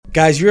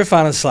Guys, you're a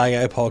fan of the Sly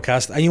Guy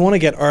podcast and you want to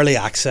get early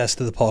access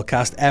to the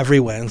podcast every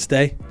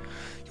Wednesday.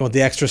 You want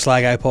the extra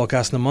Sly Guy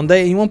podcast on a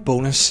Monday and you want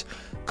bonus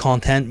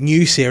content.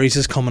 New series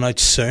is coming out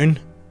soon.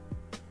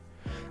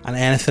 And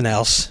anything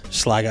else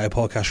Sly Guy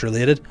podcast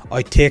related.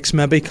 Outtakes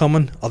maybe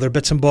coming. Other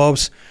bits and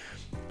bobs.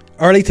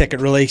 Early ticket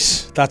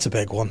release. That's a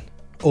big one.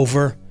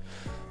 Over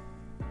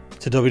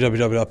to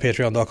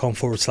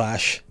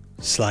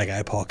www.patreon.com/Sly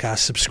Guy podcast.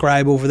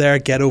 Subscribe over there.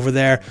 Get over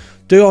there.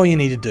 Do all you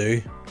need to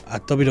do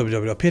at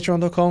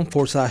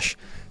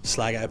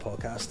www.patreon.com/Sly Guy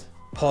podcast.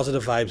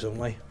 Positive vibes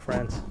only,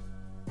 friends.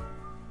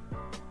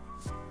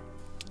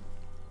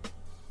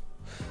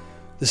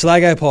 The Sly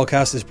Guy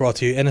podcast is brought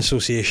to you in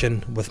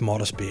association with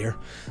Modest Beer.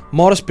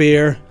 Modest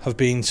Beer have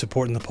been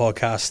supporting the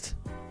podcast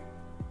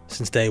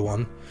since day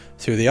one,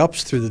 through the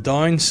ups, through the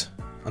downs,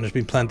 and there's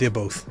been plenty of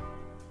both.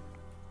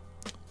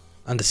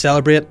 And to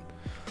celebrate,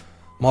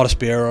 Modest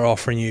Beer are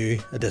offering you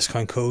a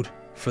discount code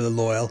for the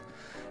loyal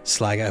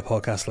Sly Guy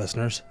podcast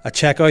listeners. At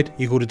checkout,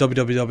 you go to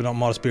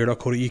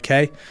www.modestbeer.co.uk,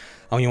 and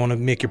when you want to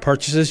make your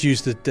purchases,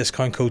 use the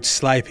discount code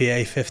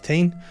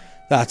SLYPA15.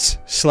 That's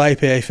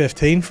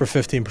SLYPA15 for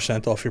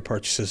 15% off your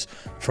purchases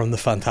from the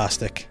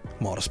fantastic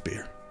Modest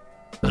Beer.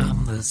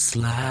 I'm the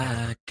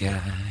Sly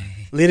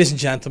Guy. Ladies and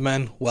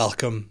gentlemen,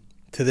 welcome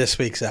to this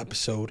week's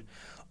episode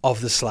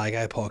of the Sly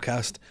Guy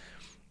podcast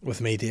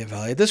with me, Dave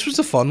Elliott. This was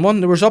a fun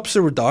one. There was ups,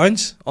 there were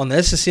downs on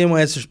this, the same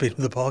way as there's been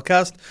with the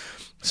podcast.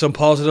 Some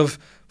positive,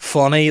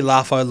 funny,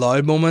 laugh out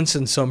loud moments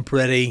and some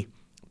pretty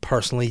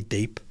personally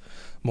deep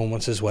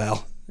moments as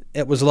well.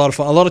 It was a lot of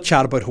fun. A lot of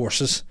chat about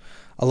horses.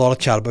 Too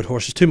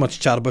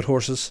much chat about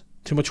horses.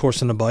 Too much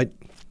horsing about.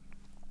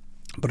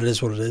 But it is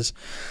what it is.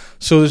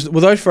 So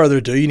without further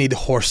ado, you need to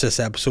horse this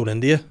episode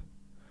into you.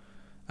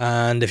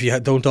 And if you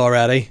don't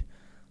already,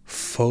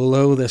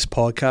 follow this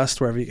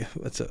podcast wherever you...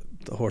 It's a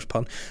horse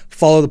pun.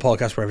 Follow the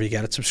podcast wherever you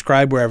get it.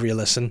 Subscribe wherever you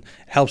listen. It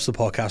helps the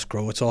podcast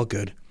grow. It's all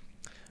good.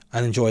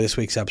 And enjoy this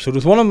week's episode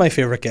with one of my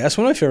favourite guests,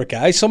 one of my favourite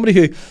guys, somebody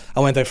who I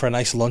went out for a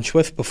nice lunch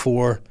with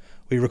before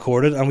we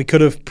recorded, and we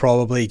could have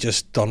probably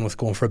just done with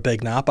going for a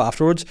big nap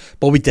afterwards,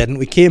 but we didn't.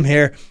 We came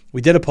here,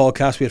 we did a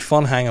podcast, we had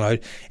fun hanging out.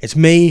 It's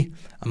me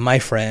and my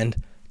friend,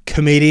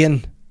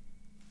 comedian,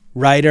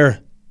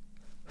 writer,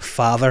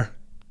 father,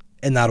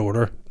 in that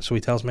order, so he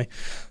tells me,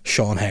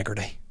 Sean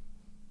Hegarty.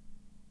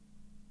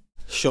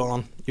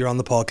 Sean, you're on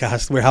the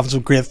podcast. We're having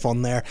some great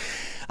fun there.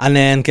 And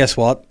then, guess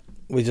what?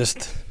 We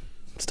just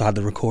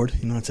started to record.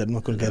 You know, I said I'm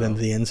not going to get into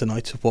the ins and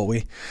outs of what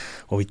we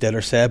did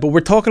or said, but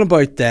we're talking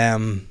about...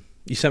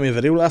 You sent me a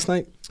video last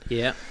night.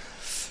 Yeah.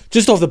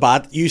 Just off the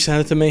bat, you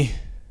sent it to me.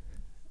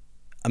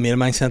 A mate of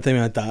mine sent it to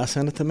me. My dad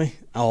sent it to me.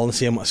 All in the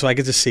same. So I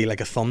could just see like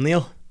a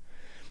thumbnail,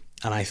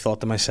 and I thought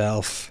to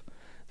myself,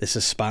 "This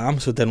is spam,"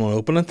 so I didn't want to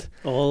open it.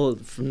 All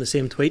from the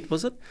same tweet,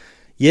 was it?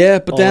 Yeah,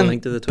 but all then,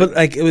 linked to the tweet. But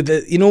like,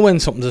 you know, when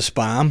something's a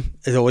spam,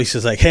 it always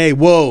says like, "Hey,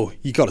 whoa,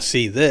 you got to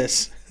see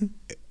this."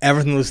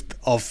 Everything was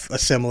of a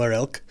similar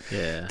ilk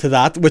to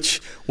that.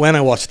 Which, when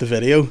I watched the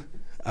video,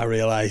 I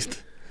realised.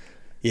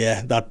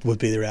 Yeah, that would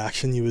be the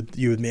reaction you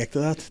would make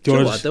to that. Do you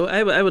know what though?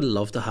 I would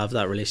love to have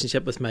that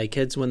relationship with my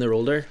kids when they're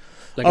older.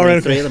 Like, I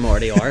mean, 3 of them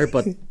already are,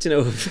 but you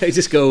know, if I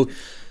just go,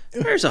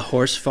 "There's a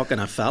horse fucking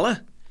a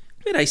fella,"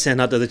 maybe I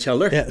send that to the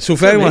children. Yeah. So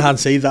if anyone hadn't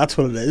seen, that's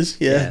what it is.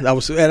 Yeah, that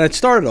was, and it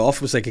started off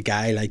it was like a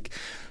guy like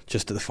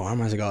just at the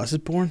farm. I was like, "Oh, this is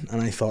boring,"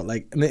 and I thought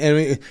like, I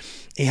mean,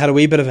 he had a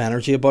wee bit of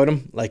energy about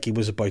him, like he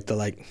was about to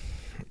like,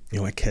 you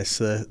know, like kiss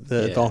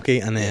the donkey,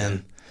 and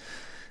then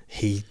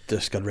he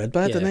just got rid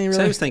by it, didn't he? Really?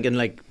 So I was thinking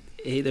like.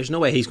 There's no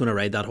way he's going to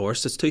ride that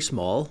horse. It's too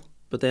small.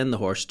 But then the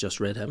horse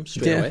just rid him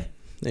straight away.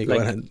 There you like,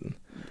 go.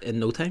 In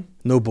no time.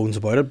 No bones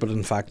about it, but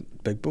in fact,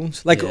 big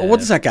bones. Like, what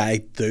does that guy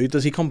do?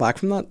 Does he come back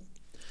from that?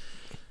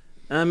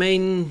 I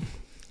mean,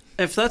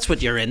 if that's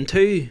what you're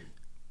into,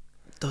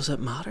 does it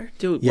matter?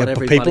 But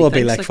people will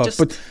be like fuck.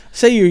 But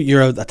say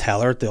you're a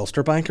teller at the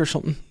Ulster Bank or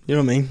something. You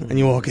know what I mean? And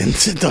you walk in and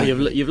sit down.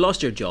 You've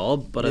lost your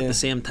job, but at the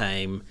same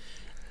time...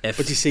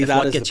 But you see,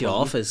 that what gets you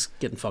off is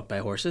getting fucked by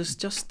horses.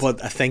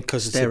 But I think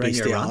because it's a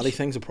bestiality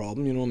thing's a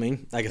problem. You know what I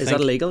mean? Like, is that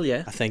illegal?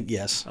 Yeah, I think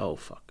yes. Oh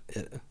fuck!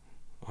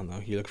 Oh no,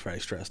 you look very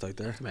stressed out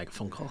there. Make a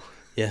phone call.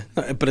 Yeah,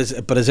 but is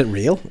it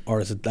real,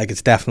 or is it like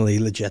it's definitely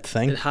a legit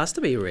thing? It has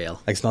to be real.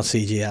 Like it's not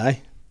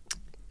CGI.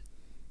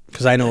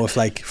 Because I know if,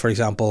 like, for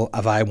example,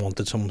 if I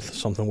wanted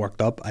something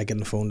worked up, I get on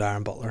the phone to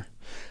Aaron Butler.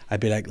 I'd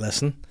be like,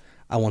 "Listen,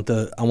 I want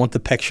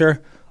the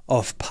picture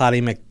of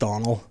Paddy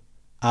McDonnell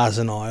as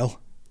an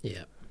owl."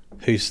 Yeah.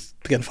 Who's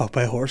getting fucked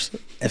by a horse?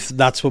 If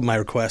that's what my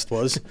request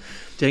was. Do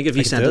you think if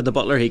you sent it to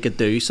Butler, he could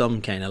do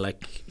some kind of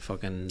like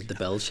fucking the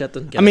Bill shit?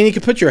 And you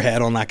could put your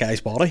head on that guy's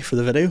body for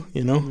the video,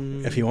 you know,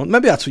 if you want.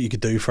 Maybe that's what you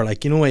could do for,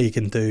 like, you know, where you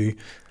can do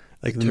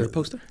like tour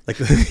poster, like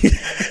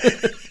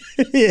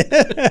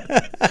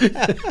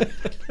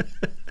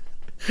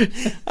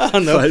I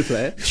don't know.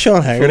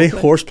 Sean Hegarty,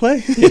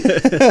 horseplay.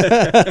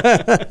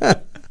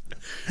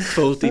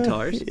 Faulty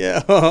tires.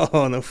 Yeah.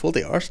 Oh no,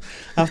 faulty arse.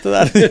 After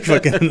that,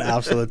 fucking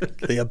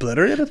absolutely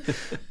obliterated.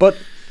 But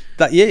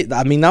that, yeah,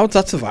 I mean, now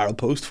that's a viral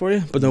post for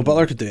you. But no,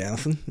 Butler could do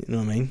anything. You know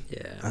what I mean?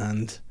 Yeah.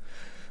 And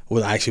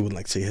Well, I actually wouldn't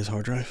like to see his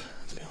hard drive,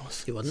 to be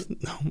honest. You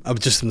wouldn't? No, I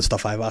would just in the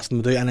stuff I've asked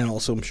him to do, and then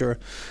also I'm sure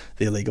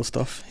the illegal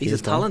stuff. He's a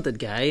talented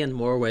guy in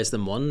more ways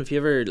than one. If you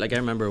ever, like, I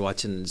remember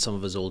watching some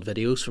of his old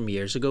videos from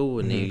years ago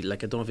when he,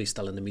 like, I don't know if he's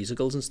still into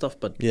musicals and stuff,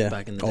 but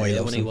back in the day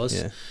when he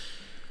was,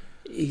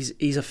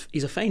 he's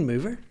a fine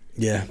mover.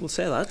 Yeah, we'll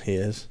say that he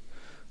is.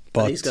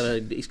 But he's got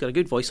a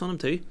good voice on him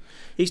too.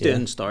 He's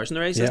doing Stars in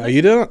the Rise. Yeah, are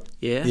you doing it?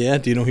 Yeah. Yeah.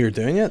 Do you know who you're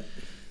doing yet?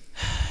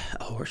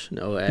 A horse?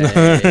 No, I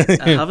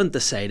haven't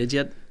decided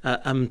yet.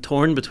 I'm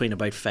torn between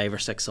about 5 or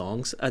 6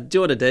 songs. Do you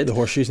know what I did? The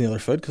horse using the other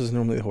foot, because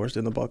normally the horse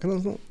doing the bucking,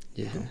 isn't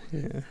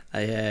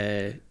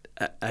it?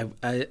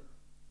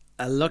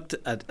 I looked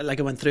at, like,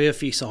 I went through a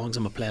few songs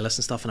on my playlist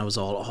and stuff, and I was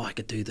all, I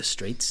could do the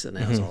streets, and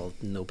then I was all,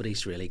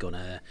 nobody's really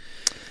gonna.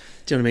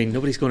 Do you know what I mean?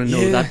 Nobody's going to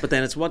know that. But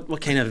then it's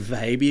what kind of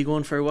vibe are you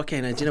going for? What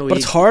kind of, do you know? But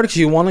it's hard because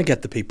you want to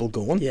get the people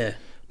going. Yeah.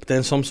 But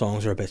then some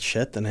songs are a bit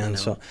shit, and then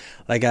so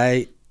like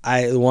the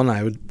one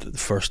I would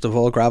first of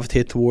all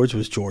gravitate towards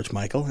was George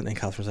Michael, and then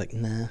Catherine's like,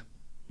 nah,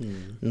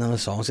 none of the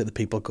songs get the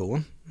people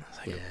going. I was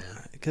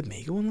like, get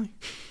me going, like.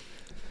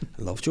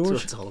 I love George.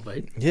 That's what it's all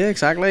about. Yeah,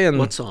 exactly. And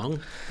what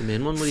song? The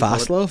main one?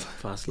 Fast Love.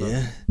 Fast Love.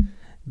 Yeah.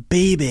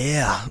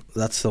 Baby,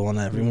 that's the one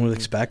everyone would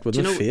expect,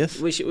 wouldn't it? Faith.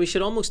 We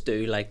should almost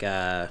do like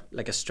a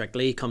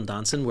Strictly Come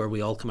Dancing, where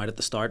we all come out at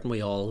the start and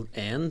we all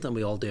end, and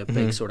we all do a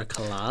big sort of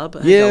collab.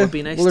 I think that would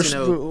be nice.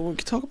 Well, we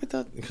could talk about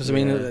that, because I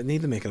mean, I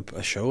need to make it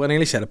a show. I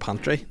nearly said a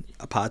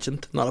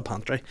pageant, not a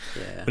pantry.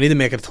 Yeah. We need to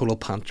make it a total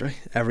pantry.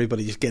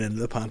 Everybody just get into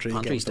the pantry.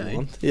 Pantry's and get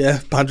down. Yeah,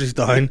 pantry's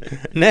down.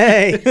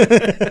 Nay.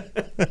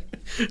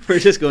 We're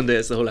just going to do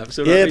this the whole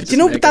episode. Yeah,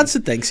 but but that's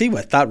the thing. See,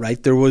 with that, right?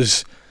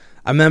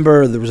 I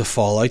remember there was a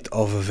fallout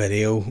of a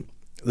video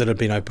that had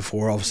been out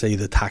before. Obviously,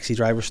 the taxi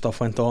driver stuff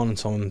went on, and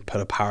someone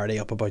put a parody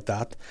up about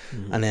that.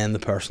 And then the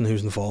person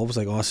who's involved was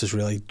like, this is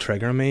really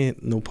triggering me.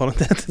 No pun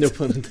intended. No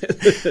pun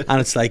intended. And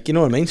it's like, you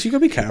know what I mean? So you got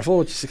to be careful.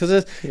 Because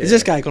is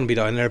this guy going to be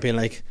down there being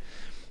like...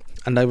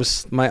 And I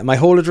was... My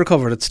hole had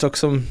recovered. It stuck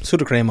some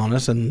soda cream on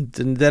it. And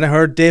then I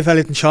heard Dave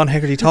Elliott and Sean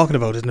Hegarty talking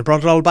about it. And it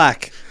brought it all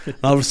back. And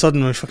all of a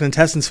sudden, my fucking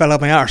intestines fell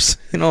out my arse.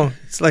 You know,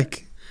 it's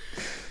like...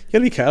 You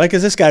gotta be careful. Like,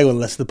 is this guy going to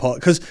listen to the pod?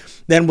 Because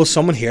then will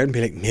someone hear it and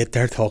be like, mate,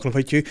 they're talking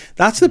about you?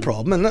 That's the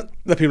problem, isn't it?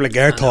 The people are like,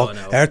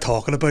 they're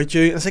talking about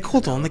you. And it's like,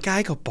 hold on, the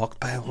guy got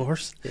bucked by a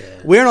horse. Yeah.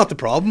 We're not the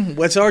problem.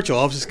 It's our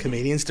jobs as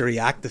comedians to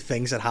react to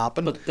things that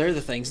happen. But they're the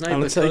things now,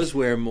 because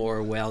we're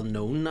more well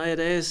known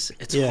nowadays.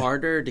 It's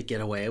harder to get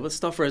away with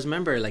stuff. Whereas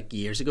remember, like,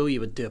 years ago, you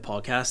would do a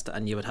podcast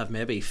and you would have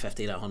maybe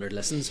 50 to 100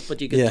 listens,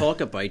 but you could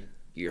talk about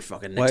your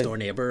fucking next door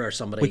neighbour or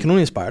somebody. We can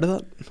only aspire to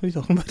that. What are you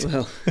talking about?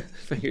 Well,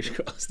 fingers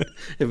crossed.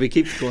 If we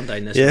keep going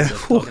down this road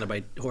of talking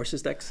about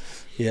horses dicks.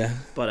 Yeah.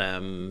 But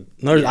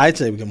I'd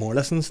say we get more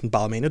listens in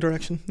Ballymena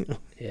direction. You know.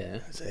 Yeah.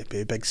 I'd say it'd be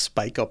a big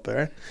spike up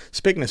there.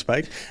 Speaking of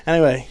spikes,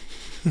 anyway.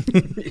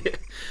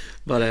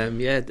 But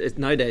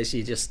nowadays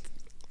you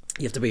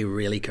have to be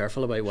really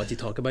careful about what you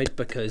talk about,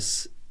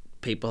 because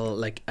people,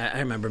 like, I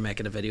remember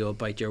making a video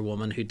about your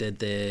woman who did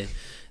the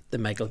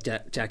Michael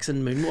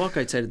Jackson moonwalk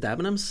outside of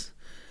Debenhams.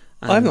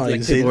 And I'm not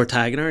even people were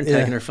tagging her and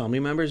tagging her family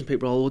members, and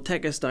people were all,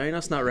 take us down,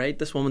 that's not right,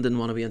 this woman didn't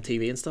want to be on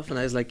TV and stuff. And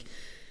I was like,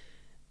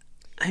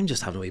 I'm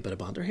just having a wee bit of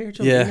banter here,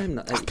 John. You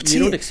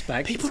don't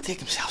expect... People take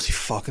themselves too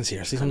fucking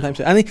seriously sometimes.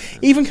 And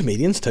even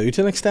comedians too,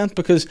 to an extent,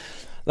 because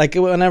like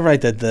whenever I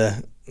did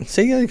the...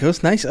 See, there it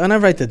goes, nice.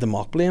 Whenever I did the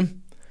mock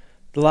blame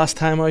the last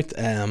time out,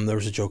 there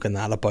was a joke in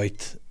that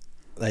about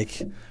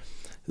like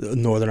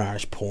Northern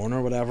Irish porn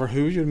or whatever.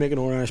 Who would make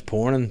Northern Irish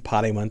porn? And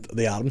Paddy went,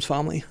 the Addams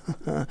Family.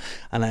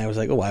 And I was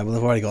like, why? Well,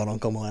 they've already got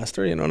Uncle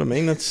Molester, you know what I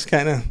mean? That's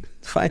kind of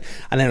fine.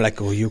 And they're like,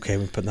 are you okay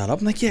with putting that up?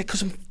 I'm like, yeah,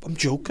 because I'm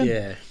joking.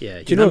 Yeah.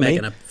 Do you know what I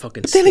mean? A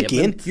fucking but then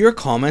again, you're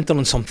commenting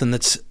on something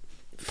that's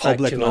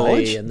public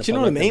knowledge. Do you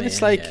know what I mean?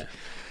 It's like,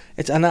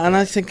 and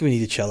I think we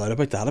need to chill out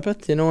about that a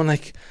bit, you know, and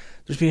like,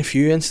 there's been a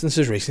few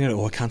instances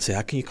recently, I can't say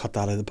that, can you cut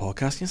that out of the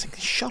podcast? And it's like,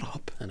 shut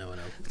up. I know.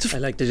 I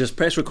like to just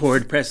press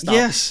record, press stop,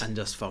 and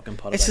just fucking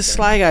put it. It's the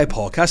Sly Guy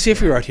podcast. See, if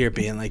you're out here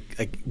being like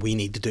we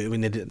need to do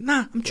it.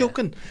 Nah, I'm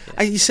joking.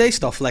 You say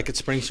stuff like it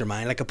springs to your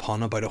mind, like a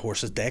pun about a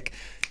horse's dick.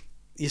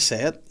 You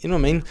say it, you know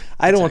what I mean?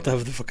 I don't want to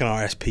have the fucking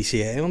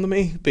RSPCA on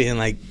me being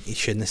like, you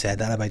shouldn't have said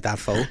that about that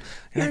fool.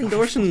 You're like,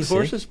 endorsing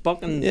horses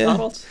bucking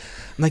adults.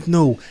 I'm like,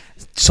 no,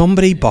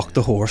 somebody bucked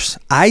a horse.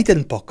 I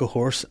didn't buck a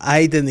horse.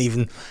 I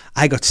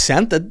got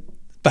sent it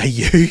by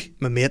you,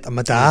 my mate and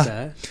my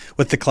dad,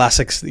 with the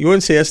classics. You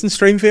wouldn't see us in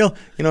Streamfield,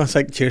 you know, it's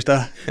like, cheers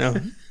to, you know.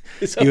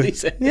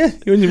 Yeah,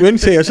 you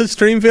wouldn't see us at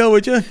Streamfield,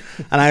 would you?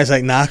 And I was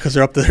like, nah, because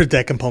they're up to their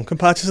dick and pumpkin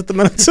patches at the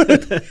minute. So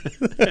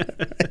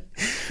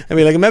I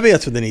mean, like, maybe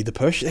that's what they need to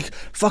push. Like,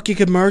 fuck, you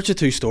could merge the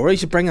two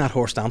stories. You bring that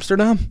horse to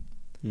Amsterdam.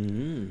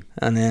 And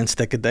then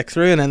stick a dick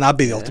through, and then that'd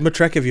be the ultimate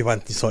trick if you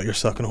went and you thought you were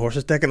sucking a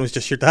horse's dick and it was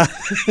just your dad.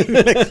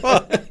 Like,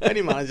 fuck, how do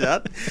you manage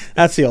that?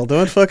 That's the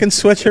ultimate fucking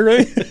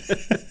switcheroo.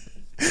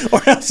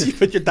 Or else you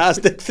put your dad's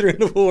dick through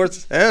the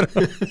horse's head.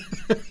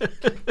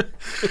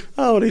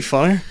 Oh, would be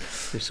funny.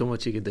 There's so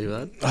much you could do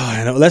that. Oh,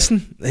 I know.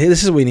 Listen, hey,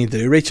 this is what we need to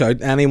do. Reach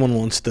out. Anyone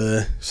wants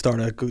to start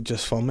a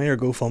Just Fund Me or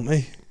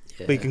GoFundMe,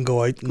 we can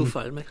go out. Go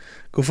file me.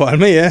 Go file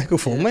me, yeah. Go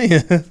fool me.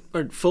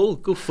 Or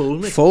go fool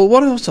me. Fool.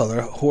 What else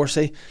other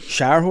horsey?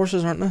 Shire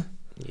horses, aren't they?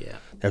 Yeah.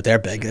 They're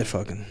big. They'd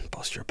fucking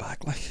bust your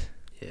back, like.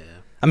 Yeah.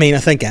 I mean, I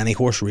think any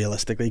horse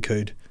realistically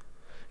could.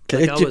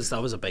 Like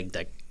that was a big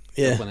dick.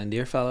 Yeah. Going into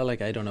your fella,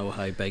 like I don't know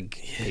how big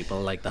people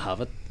like to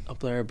have it up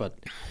there, but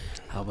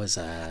I was.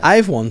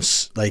 I've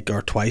once, like,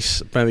 or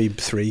twice, maybe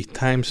 3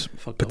 times,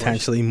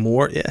 potentially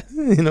more. Yeah,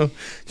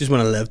 just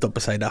when I lived up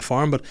beside that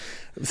farm. But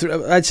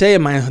I'd say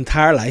in my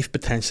entire life,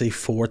 potentially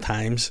 4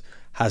 times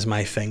has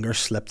my finger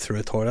slipped through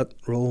a toilet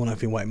roll when I've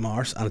been wiping my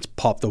arse, and it's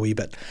popped a wee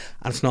bit,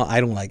 and it's not.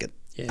 I don't like it.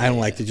 I don't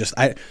like to just.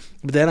 But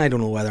then I don't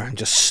know whether I'm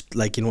just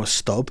like a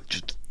stub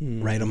just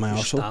right on my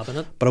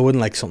arsehole. But I wouldn't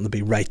like something to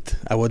be right.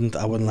 I wouldn't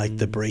like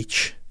to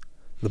breach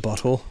the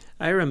butthole.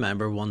 I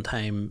remember one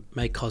time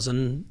my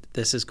cousin.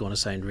 This is going to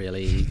sound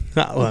really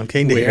I'm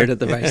weird at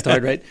the very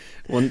start, right?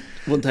 One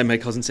time my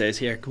cousin says,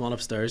 "Here, come on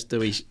upstairs.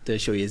 Do I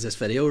show you this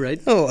video,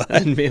 right?" Oh,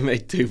 and me and my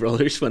 2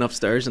 brothers went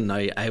upstairs, and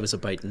now I was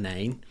about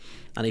 9.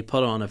 And he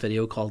put on a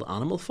video called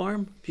Animal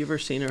Farm. Have you ever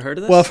seen or heard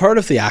of this? Well, I've heard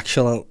of the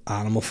actual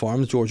Animal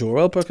Farm, George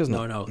Orwell book, isn't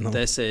it? No.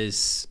 This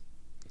is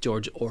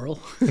George Orwell.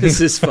 This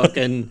is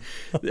fucking...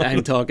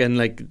 I'm talking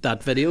like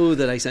that video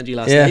that I sent you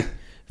last night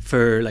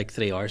for like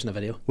 3 hours in a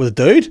video. With a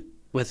dude?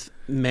 With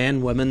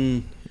men,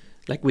 women,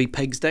 like wee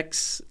pig's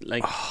dicks.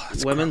 Like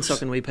women gross.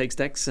 Sucking wee pig's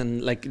dicks.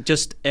 And like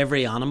just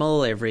every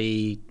animal,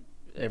 every...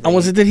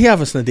 And did he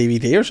have us in a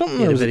DVD or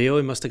something? Yeah, a video.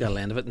 He must have got a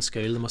end of it in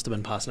school. They must have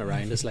been passing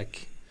around as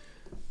like...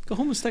 Go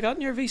home and stick out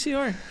in your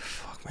VCR.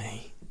 Fuck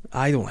me.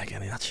 I don't like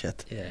any of that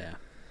shit. Yeah.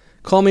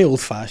 Call me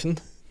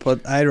old-fashioned,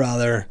 but I'd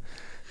rather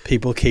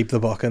people keep the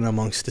bucking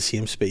amongst the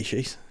same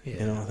species.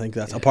 Yeah. I think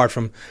that's... Apart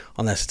from...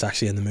 Unless it's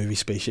actually in the movie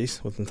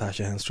Species with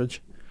Natasha Henstridge.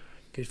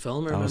 Good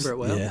film, I remember it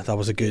well. Yeah, that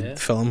was a good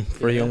film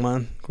for a young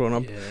man growing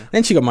up. Yeah.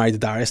 Then she got married to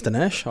Darius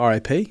Dinesh,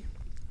 R.I.P.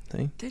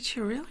 Did she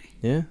really?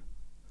 Yeah.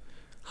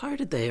 How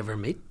did they ever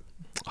meet?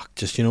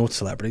 Just, what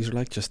celebrities are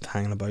like, just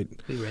hanging about.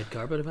 Wee red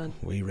carpet event.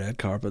 Wee red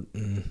carpet.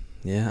 And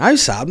yeah, I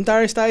was sad when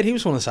Darius died. He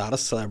was one of the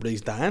saddest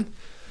celebrities dying.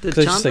 Did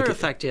Chandler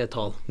affect you at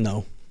all?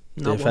 No.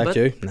 Did it affect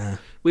you? Nah.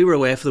 We were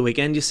away for the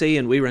weekend, you see,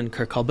 and we were in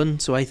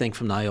Kirkcudbright, so I think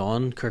from now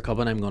on,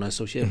 Kirkcudbright I'm going to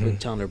associate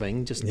with Chandler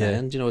Bing just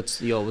then.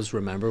 You always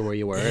remember where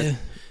you were at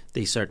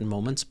these certain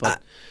moments.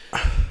 But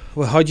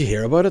well, how'd you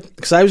hear about it?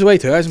 Because I was away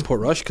too. I was in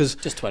Portrush.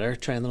 Just Twitter,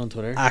 trending on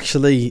Twitter.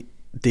 Actually,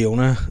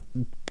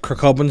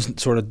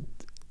 Kirkcudbright's sort of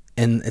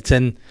it's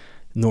in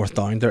North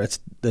Down there. It's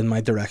in my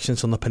direction.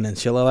 It's on the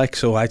peninsula, like,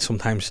 so I'd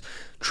sometimes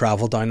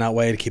travel down that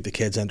way to keep the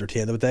kids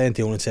entertained of the day. And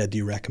Diona said, "Do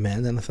you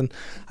recommend anything?"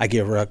 I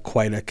gave her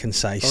quite a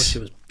concise.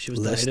 She was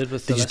list. delighted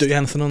with. Did you do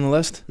anything on the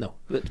list? No,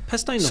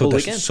 pissed down the whole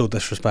weekend. So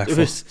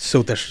disrespectful.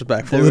 So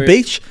disrespectful. The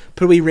beach.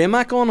 Put a wee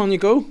rainmack on you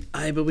go.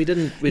 Aye, but we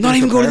didn't. Not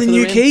even go to the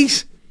New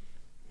Keys.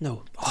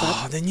 No.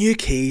 The New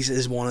Keys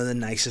is one of the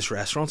nicest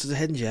restaurants. It's a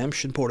hidden gem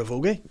in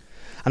Portavogie.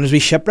 And there's wee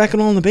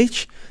shipwrecking on the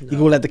beach. No. You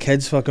go let the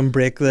kids fucking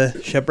break the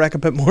shipwreck a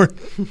bit more.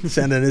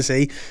 Send in the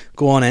sea.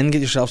 Go on in,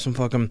 get yourself some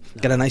fucking...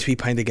 Get a nice wee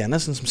pint of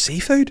Guinness and some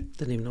seafood.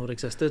 Didn't even know it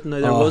existed.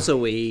 Now, there was a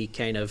wee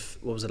kind of...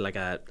 What was it, like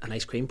an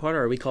ice cream parlour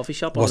or a wee coffee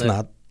shop? Wasn't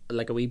that?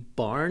 Like a wee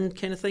barn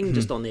kind of thing,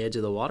 just on the edge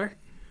of the water.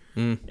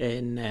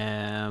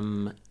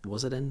 In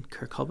was it in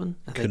Kirkcudbright?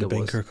 I think it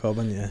was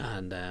Kirkcudbright, yeah.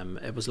 And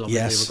it was lovely.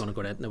 Yes. We were going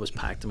to go out and it was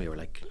packed, and we were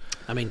like,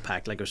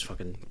 packed like there's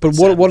fucking. But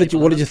what did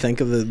you think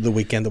of the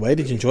weekend away?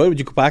 Did you enjoy it? Would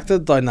you go back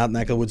down that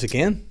neck of the woods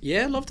again?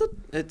 Yeah, loved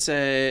it.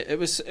 It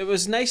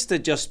was nice to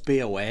just be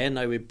away.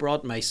 Now we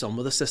brought my son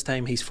with us this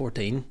time. He's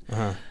 14,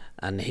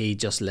 and he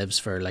just lives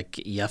for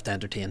like you have to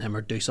entertain him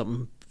or do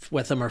something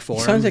with him or for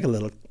him. Sounds like a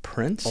little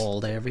prince.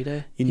 All day, every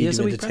day. You need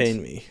to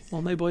entertain me.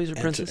 All my boys are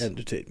princes.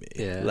 Entertain me.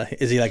 Yeah. Like,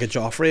 is he like a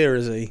Joffrey or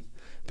is he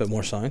a bit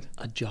more sound?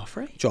 A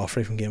Joffrey?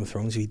 Joffrey from Game of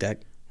Thrones. He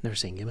dick. Never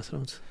seen Game of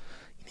Thrones.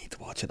 You need to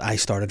watch it. I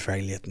started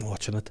very late in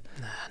watching it.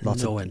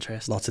 No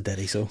interest. Lots of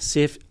Diddy, so.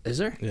 Safe, is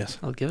there? Yes.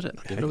 I'll give it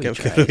a wee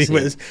try.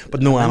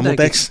 But no animal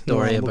dicks.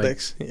 No animal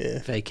dicks. Yeah.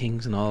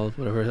 Vikings and all,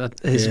 whatever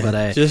that is. Yeah.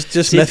 But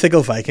just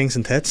mythical Vikings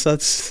and tits.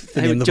 That's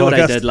the name of the podcast. What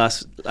I did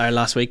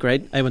last week,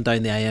 right? I went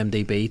down the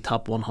IMDb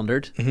top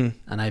 100 and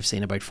I've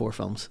seen about 4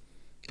 films.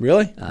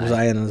 Really? Was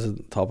I in as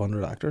a top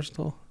 100 actors at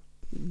all?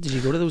 Did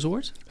you go to those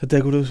awards? I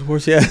did go to those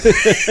awards, yeah.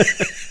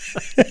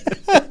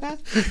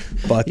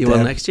 But you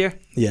will next year?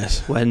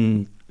 Yes.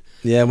 Whenever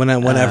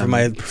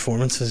my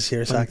performance as a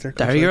serious actor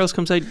Derry Girls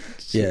comes out.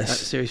 Yes.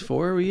 Series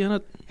 4, were you in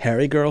it?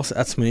 Harry Girls,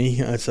 that's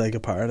me. It's like a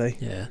parody.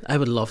 Yeah, I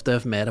would love to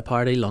have made a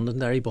party,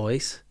 Londonderry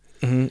Boys.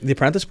 The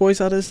Apprentice Boys,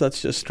 that's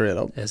just straight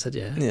up. Is it?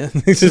 Yeah. Yeah.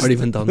 It's already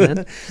been done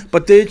then.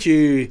 But this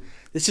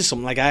is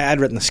something like I'd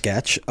written a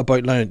sketch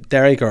about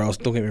Derry Girls,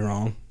 don't get me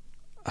wrong,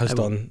 has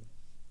done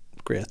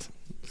great.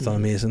 It's done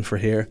amazing for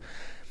here.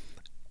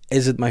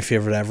 Is it my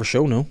favourite ever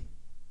show? No.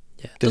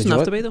 Yeah, doesn't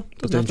have to be though.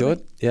 But to enjoy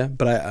it, yeah.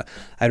 But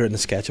I'd written a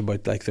sketch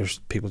about like there's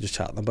people just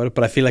chatting about it.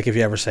 But I feel like if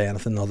you ever say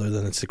anything other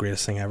than it's the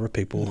greatest thing ever,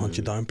 people will hunt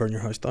you down, burn your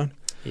house down.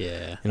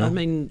 Yeah, I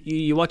mean,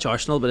 you watch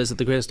Arsenal, but is it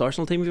the greatest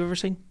Arsenal team you've ever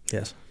seen?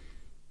 Yes.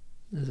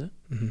 Is it?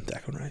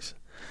 Declan Rice.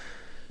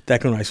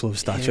 Declan Rice will have a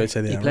statue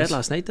outside the Emirates. He played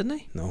last night, didn't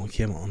he? No, he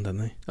came on,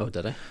 didn't he? Oh,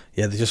 did he?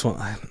 Yeah, they just want...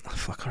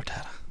 fuck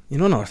Arteta. You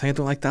know another thing I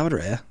don't like? David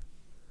Raya.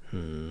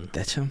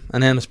 Ditch him.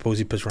 And then I suppose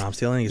he puts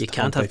Ramsdale in. You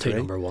can't have two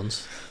number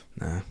ones.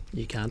 No.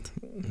 You can't.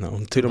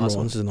 No, two number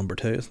ones is a number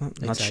two, isn't it?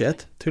 Exactly. Not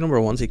shit. Two number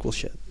ones equals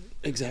shit.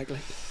 Exactly.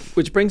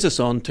 Which brings us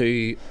on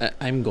to...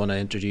 I'm going to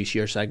introduce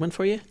your segment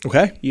for you.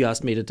 Okay. You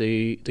asked me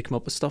to come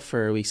up with stuff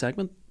for a wee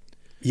segment.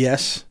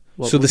 Yes.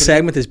 So the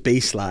segment is Be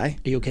Sly.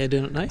 Are you okay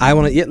doing it now? I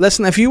want to... Yeah,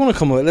 listen, if you want to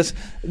come out,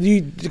 you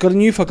got a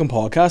new fucking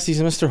podcast.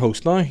 He's a Mr.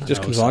 Host now. He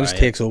just comes on, just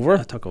takes over.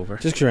 I took over.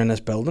 Just because you're in this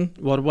building.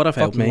 What if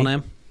I open one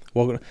of them?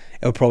 Well, it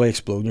would probably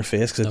explode in your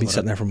face because it's been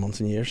sitting there for months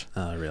and years.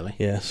 Oh, really?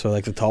 Yeah, so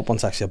like the top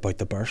one's actually about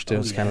to burst.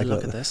 It's kind of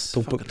look at this.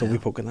 Don't be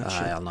poking that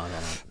shit. I'll not.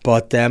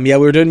 But yeah,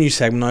 we're doing a new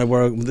segment now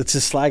where it's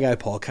a Sly Guy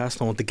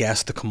podcast. I want the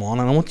guests to come on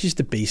and I want you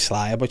to be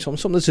sly about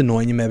something that's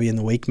annoying you maybe in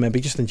the week, maybe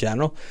just in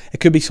general.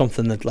 It could be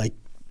something that it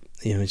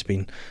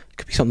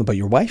could be something about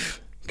your wife.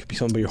 It could be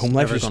something about your home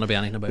life. Never going to be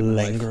anything about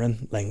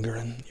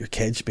lingering. Your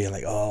kids being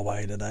like, oh,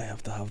 why did I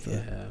have to have the...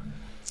 Yeah.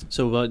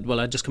 So,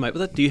 will I just come out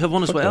with it? Do you have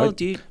one as well?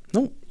 Do you?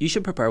 No. You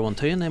should prepare one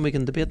too, and then we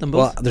can debate them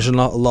both. Well, there's a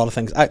lot of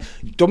things.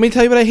 Don't me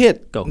tell you what I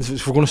hate? Go.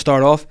 If we're going to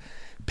start off,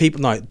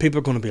 people are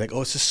going to be like,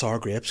 oh, it's just sour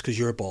grapes because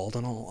you're bald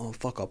and oh,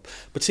 fuck up.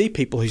 But see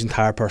people whose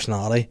entire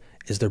personality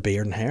is their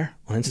beard and hair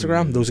on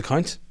Instagram, those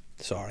accounts.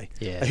 Sorry.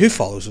 Yeah. Like, who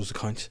follows those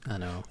accounts? I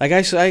know. Like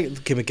I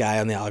gave a guy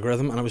on the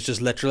algorithm, and it was just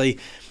literally,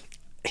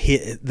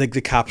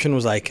 the caption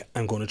was like,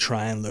 I'm going to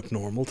try and look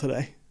normal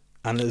today.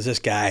 And there's this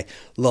guy,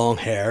 long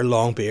hair,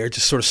 long beard,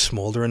 just sort of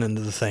smouldering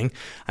into the thing.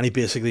 And he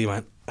basically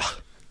went,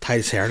 tied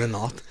his hair in a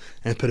knot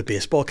and put a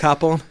baseball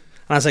cap on. And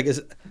I was like,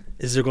 is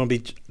there going to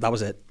be... That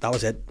was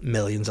it.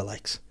 Millions of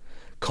likes,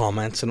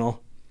 comments and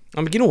all.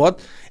 I'm like, you know what?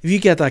 If you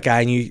get that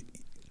guy and you...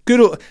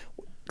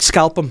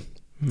 scalp him.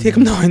 Take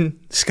him down,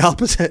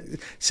 scalp him,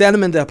 send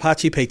him into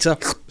Apache Pizza,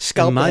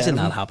 scalp him. Imagine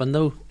that happened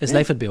though. His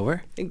life would be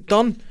over.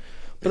 Done.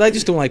 But I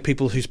just don't like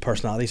people whose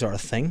personalities are a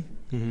thing.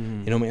 You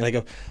know what I mean?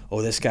 Like,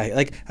 oh, this guy,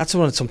 like, that's the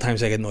one that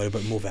sometimes I get annoyed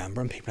about Movember,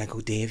 and people are like,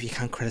 oh, Dave, you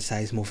can't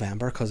criticise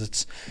Movember because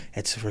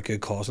it's for a good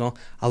cause and all.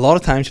 A lot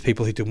of times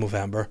people who do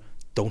Movember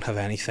don't have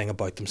anything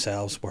about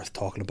themselves worth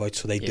talking about,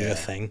 so they do a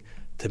thing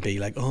to be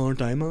like, oh,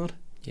 aren't I mad?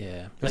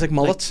 Yeah. It's like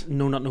mullets.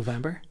 No, not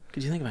November.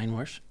 Could you think of anything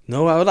worse?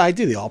 No, I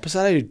do the opposite.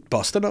 I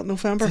bust a nut in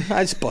November.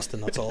 I just bust a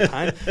nuts all the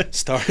time.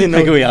 Starting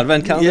like a wee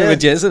advent calendar with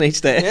jizz in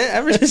each day.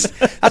 Yeah, that's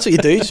what you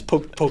do. You just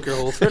poke your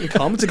hole through it and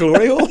come. It's a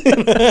glory hole.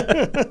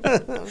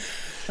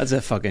 That's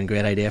a fucking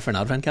great idea for an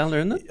advent calendar,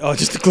 isn't it? Oh,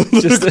 just a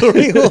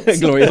glory hole. A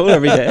glory hole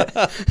every day.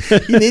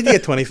 You need to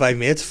get 25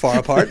 mates far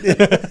apart.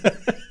 That'd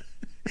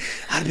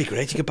be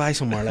great. You could buy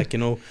somewhere like,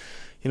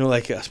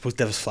 like I suppose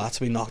Davis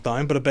Flats would be knocked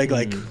down, but a big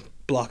like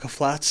block of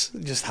flats,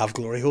 just have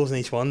glory holes in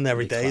each one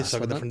every day. It's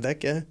like a different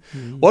dick. Yeah.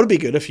 What would be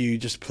good if you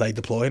just played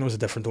deploy and it was a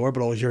different door,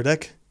 but always your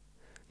dick.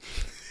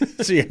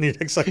 So your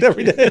dick sucked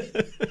every day.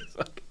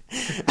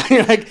 And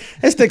you're like,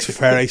 this dick's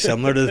very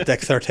similar to the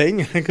dick 13.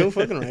 You're like, oh,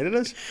 fucking right it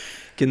is.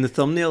 Can the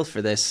thumbnail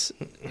for this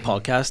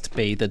podcast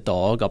be the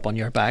dog up on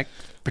your back,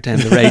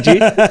 pretend to rage you?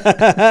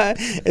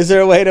 Is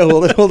there a way to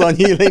hold it? Hold on,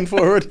 you lean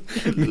forward.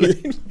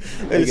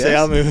 Say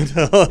I'll move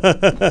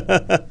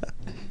it.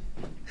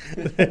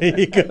 There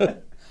you go.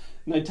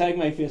 Now tag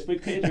my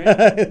Facebook page, right?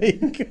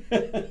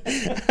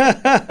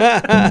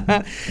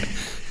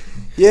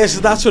 Yeah,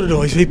 so that's what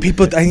annoys me.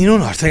 People, and you know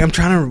another thing, I'm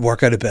trying to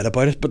work out a bit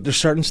about it, but there's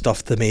certain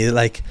stuff to me that,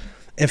 like,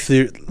 if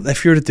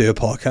you're to do a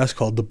podcast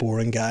called the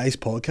Boring Guys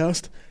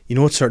Podcast, you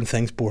know what certain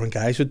things boring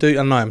guys would do?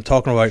 And now I'm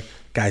talking about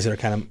guys that are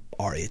kind of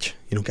our age,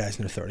 guys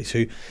in their 30s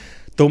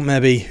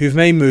who've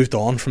maybe moved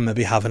on from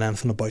maybe having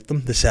anything about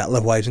them. They settle,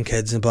 have wives and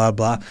kids and blah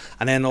blah,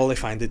 and then all they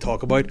find they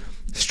talk about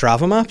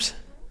Strava maps,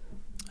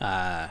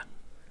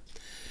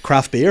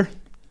 craft beer,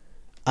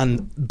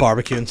 and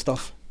barbecue and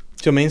stuff.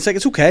 Do you know what I mean? It's like,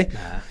 it's okay.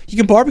 Nah. You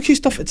can barbecue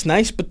stuff, it's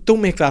nice, but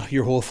don't make that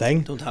your whole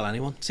thing. Don't tell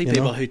anyone. See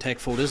people who take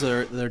photos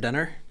of their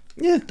dinner.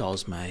 Yeah.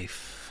 Does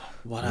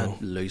what a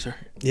loser.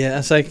 Yeah,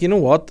 it's like, you know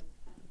what?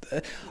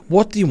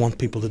 What do you want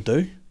people to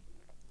do?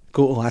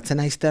 Go, oh, that's a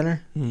nice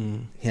dinner.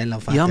 Yeah, I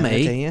love that dinner.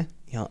 Yummy.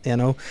 Yeah,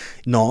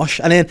 nosh.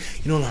 And then,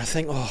 another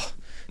thing,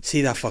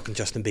 see that fucking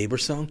Justin Bieber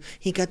song?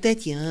 He got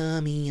that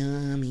yummy,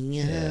 yummy,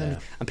 yummy. Yeah.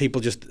 And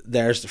people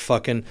there's the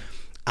fucking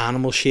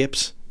animal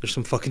shapes. There's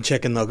some fucking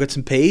chicken nuggets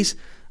and peas.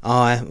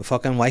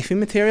 Fucking wifey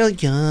material.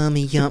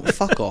 Yummy, yummy.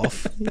 Fuck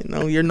off.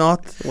 You're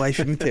not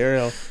wifey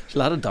material. There's a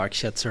lot of dark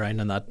shit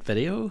surrounding that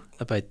video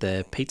about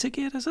the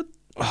Pizzagate, is it?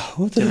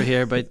 Did you ever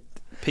hear about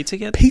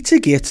Pizzagate?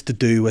 Pizzagate's to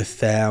do with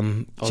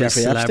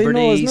Jeffrey Epstein,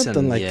 isn't it?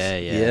 And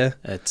yeah.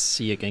 It's,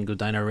 you can go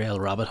down a real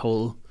rabbit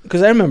hole.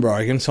 Because I remember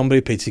arguing somebody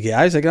at Pizzagate.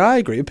 I was like, I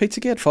agree with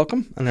Pizzagate, fuck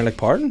him. And they're like,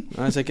 pardon? And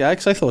I was like, yeah,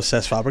 because I thought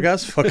Cesc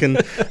Fabregas fucking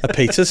a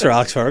pizza Sir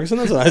Alex Ferguson.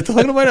 That's what I was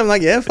talking about. I'm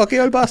like, yeah, fuck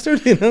you, old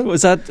bastard.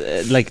 Was that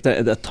like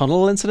the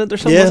tunnel incident or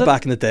something? Yeah,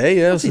 back in the day.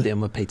 Yeah. What's he doing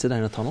with pizza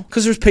down a tunnel?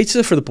 Because there's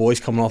pizza for the boys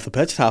coming off the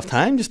pitch at half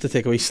time just to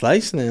take a wee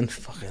slice and then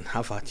fucking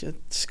have at you,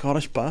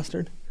 Scottish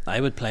bastard.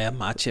 I would play a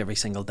match every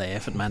single day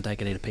if it meant I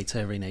could eat a pizza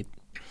every night.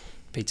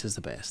 Pizza's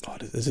the best. Oh,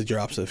 is it your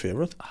absolute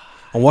favourite?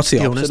 And what's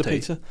the opposite of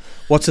pizza?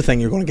 What's the thing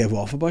you're going to give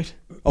off about?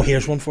 Oh,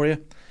 here's one for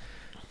you.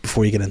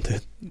 Before you get into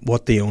it,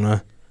 what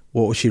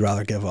would she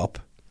rather give up?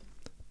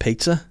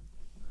 Pizza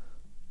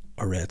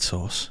or red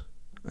sauce?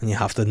 And you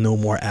have to no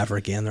more ever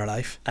again in their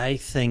life. I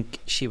think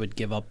she would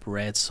give up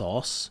red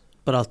sauce,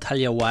 but I'll tell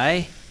you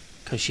why.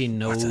 Because she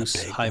knows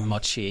how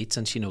much she eats,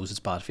 and she knows it's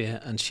bad for you,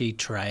 and she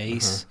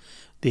tries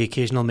the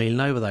occasional meal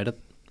now without it.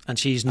 And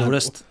she's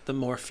noticed the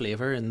more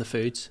flavour in the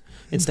foods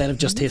instead of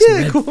just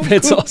tasting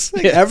red sauce.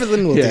 Like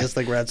everything will taste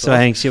like red sauce. So I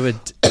think she would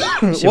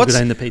go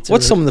down the pizza.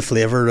 What's some of the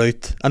flavour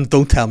route? And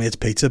don't tell me it's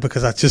pizza,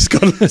 because that's just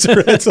got loads of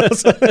red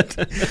sauce on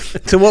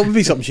it. So what would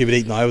be something she would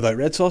eat now without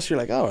red sauce? You're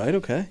like, all right,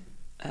 okay.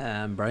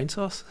 Brown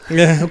sauce.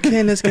 Yeah,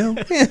 okay, let's go.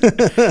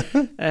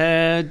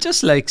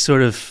 Just like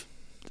sort of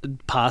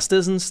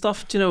pastas and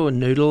stuff, you know, and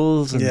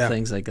noodles and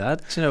things like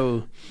that. You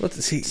know,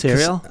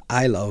 cereal.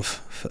 I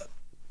love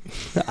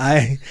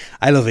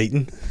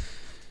eating.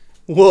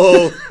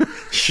 Whoa!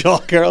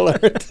 Shocker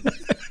alert!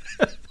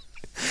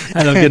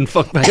 I love getting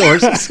fucked by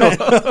horses.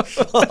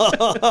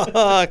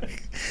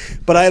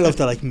 But I love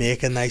to like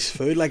make a nice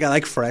food. Like I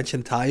like French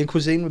and Italian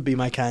cuisine would be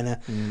my kind of.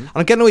 And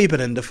I'm getting a wee bit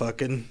into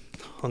fucking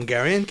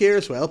Hungarian gear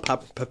as well.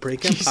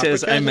 Paprika. He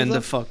says I'm into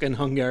fucking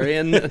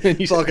Hungarian.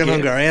 Fucking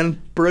Hungarian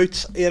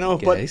brutes, you know.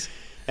 Gays.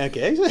 But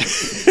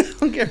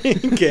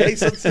Hungarian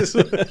gays. That's just.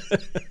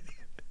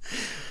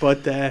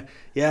 But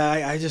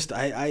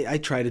I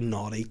try to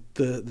not eat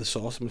the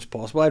sauce as much as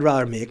possible. I'd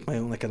rather make my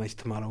own, like a nice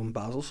tomato and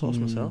basil sauce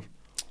myself.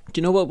 Do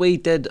you know what we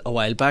did a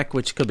while back,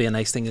 which could be a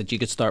nice thing that you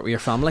could start with your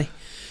family?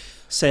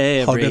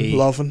 Say hugging,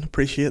 loving,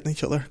 appreciating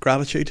each other,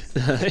 gratitude.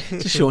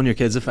 Just showing your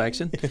kids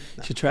affection. You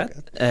should try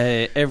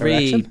it.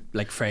 Every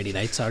like Friday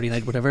night, Saturday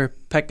night, whatever,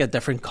 pick a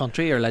different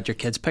country or let your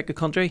kids pick a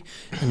country,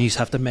 and you just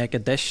have to make a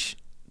dish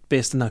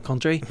based in that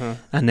country,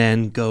 and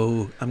then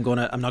go. I'm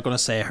not gonna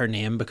say her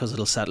name because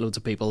it'll set loads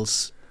of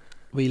people's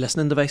wee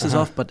listening devices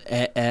off. But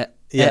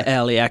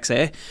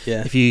Alexa.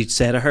 Yeah. If you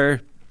say to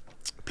her,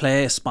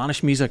 play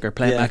Spanish music or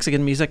play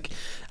Mexican music,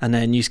 and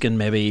then you can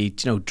maybe,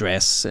 you know,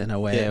 dress in a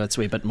way that's a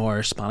wee bit more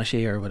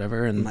Spanishy or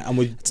whatever, and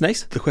it's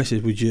nice. The question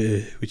is, would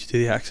you do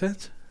the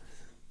accents?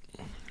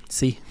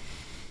 See,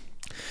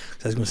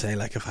 I was going to say,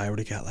 like, if I were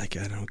to get, like,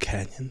 I don't know,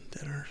 Kenyan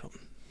dinner or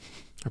something,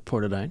 or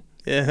Portadown.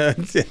 Yeah.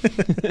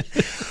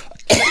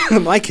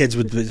 My kids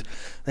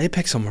they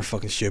pick somewhere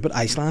fucking stupid.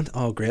 Iceland.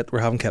 Oh great, we're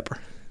having kipper.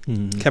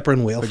 Kipper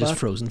and whale or fat. Just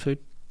frozen food.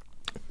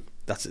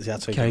 That's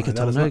Carrie could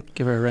tell her,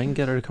 give her a ring,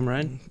 get her to come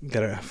around.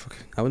 Get her.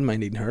 I wouldn't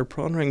mind eating her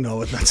prawn ring.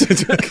 No, that's a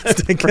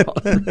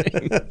prawn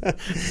ring.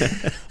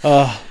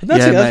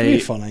 That's a really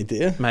fun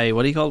idea.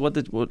 What do you call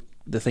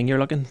the thing you're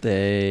looking?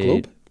 The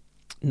globe?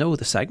 No,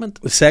 the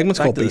segment. The segment's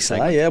called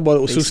SLY. Yeah,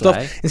 well, so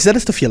stuff instead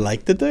of stuff you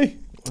like to do.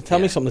 Tell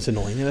me something that's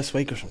annoying you this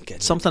week or something.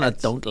 Something I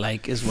don't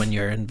like is when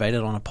you're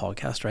invited on a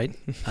podcast, right?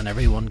 And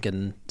everyone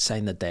can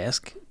sign the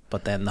desk,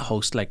 but then the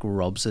host like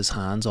rubs his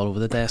hands all over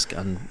the desk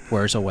and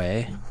wears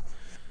away.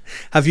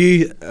 Have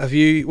you?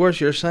 Where's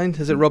your sign?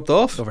 Is it rubbed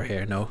off? Over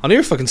here, no. Oh,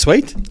 you're fucking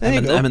sweet.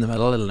 I'm in the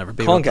middle. It'll never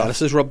be. Colin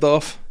Gaddis is rubbed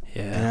off.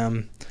 Yeah.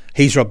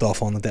 He's rubbed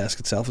off on the desk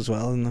itself as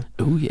well, isn't it?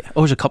 Oh yeah.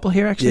 Oh, there's a couple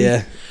here actually.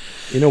 Yeah.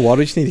 You know what?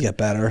 We just need to get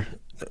better.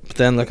 But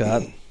then look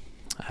at that.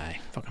 Aye.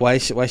 Why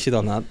she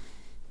done that?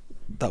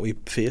 That wee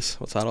face.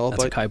 What's that all about?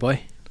 That's a cowboy.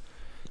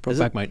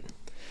 Brokeback Mountain.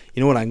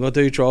 You know what I'm going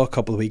to do? Draw a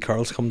couple of wee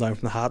curls come down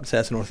from the hat and say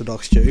it's an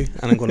Orthodox Jew,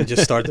 and I'm going to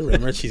just start the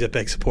rumour she's a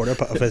big supporter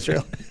of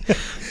Israel.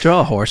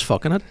 Draw a horse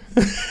fucking it.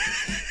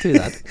 Do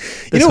that.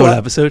 This whole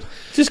episode.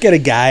 Just get a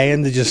guy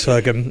in to just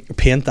fucking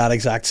paint that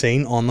exact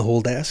scene on the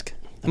whole desk.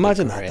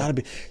 Imagine that. That'd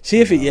be. See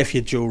if you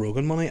had Joe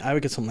Rogan money, I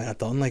would get something like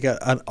that done, like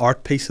an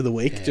art piece of the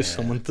week. Yeah. Just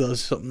someone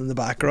does something in the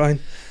background.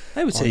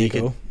 I would say you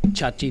could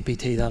chat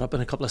GPT that up in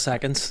a couple of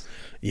seconds.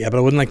 Yeah, but I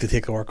wouldn't like to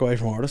take the work away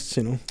from artists,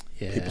 you know.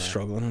 Yeah. People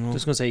struggling and all.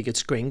 Just going to say you could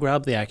screen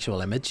grab the actual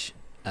image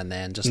and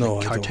then just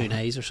like cartoon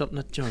eyes or something.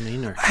 Do you know what I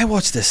mean? Or I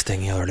watched this thing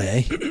the other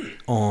day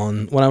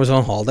when I was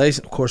on holidays,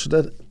 of course I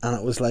did, and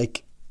it was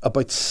like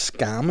about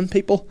scamming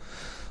people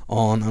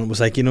and it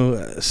was like, you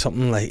know,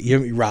 something like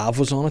Rav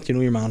was on it, you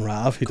know, your man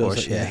Rav who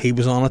does it, he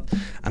was on it,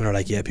 and they're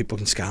like, yeah, people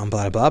can scam,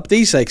 blah blah blah. But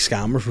these like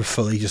scammers were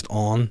fully just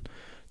on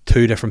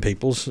two different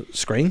people's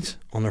screens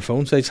on their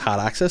phones. They just had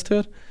access to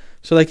it.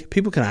 So like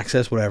people can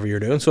access whatever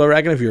you're doing. So I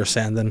reckon if you're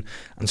sending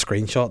and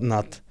screenshotting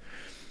that,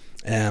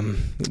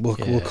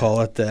 we'll call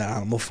it the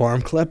Animal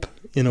Farm clip,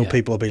 you know,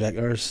 people will be like,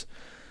 there's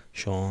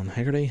Sean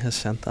Hegarty has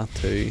sent that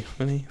to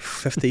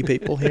 50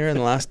 people here in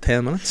the last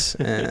 10 minutes.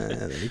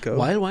 There you go.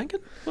 While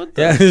wanking? What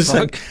the fuck?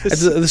 Like,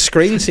 the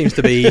screen seems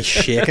to be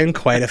shaking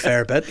quite a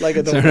fair bit. Like,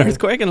 I don't know. An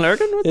earthquake and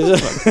lurking? What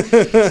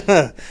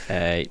the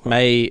fuck?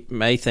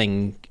 My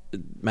thing,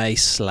 my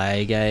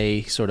SLY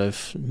guy sort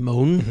of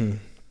moan.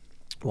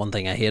 One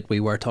thing I hate, we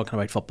were talking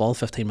about football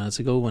 15 minutes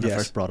ago when I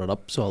first brought it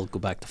up, so I'll go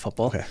back to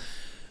football. Okay.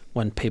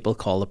 When people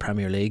call the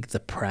Premier League the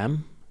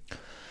Prem.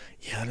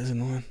 Yeah, it is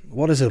annoying.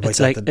 What is it about it's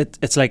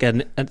like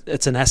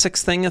it's an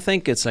Essex thing, I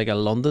think. It's like a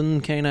London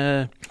kind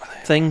of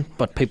thing,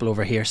 but people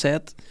over here say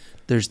it.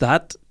 There's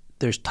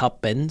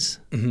top bins,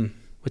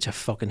 which I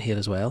fucking hate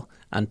as well,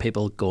 and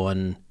people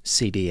going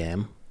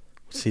CDM.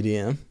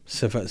 CDM,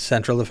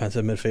 central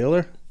defensive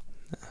midfielder.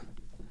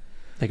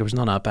 Like it was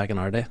none of that back in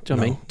our day. Do you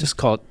know what I mean? Just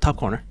call it top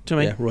corner. Do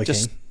you know what I mean? Roy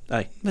just Keane.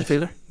 Aye,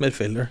 midfielder.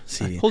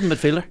 CDM. Holding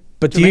midfielder.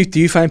 But do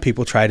you find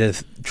people try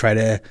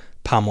to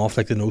palm off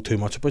like they know too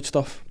much about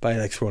stuff by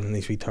like throwing in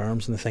these wee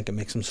terms and they think it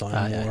makes them sound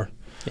more?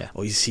 Yeah.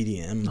 Oh, he's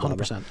CDM.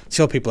 100%.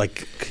 See how people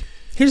like.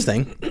 Here's the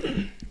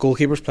thing: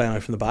 goalkeepers playing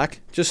out from the back.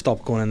 Just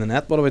stop going in the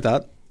net. What about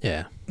that?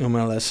 Yeah. No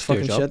matter less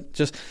fucking shit.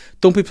 Just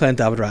don't be playing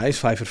David Raya.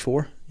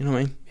 5'4". You know what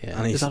I mean? Yeah.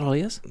 And is that all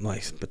he is? No,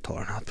 he's a bit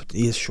taller than that, but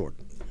he is short.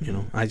 You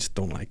know, I just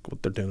don't like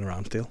what they're doing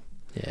around Ramsdale.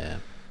 Yeah.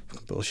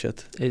 Fucking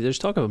bullshit. Hey, there's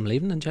talk of him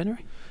leaving in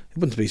January. I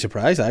wouldn't be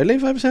surprised. I'd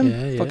leave if I was him.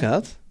 Yeah, Fuck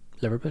that.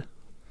 Liverpool.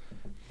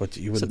 But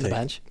you wouldn't take the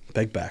bench.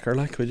 Big Becker,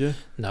 like, would you?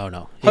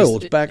 No. How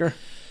old's Becker?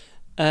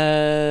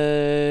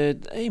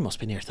 He must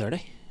be near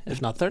 30,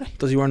 if not 30.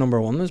 Does he wear number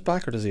 1 in his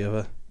back, or does he have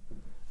a?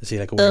 Is he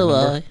like a weird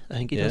number? I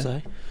think he does.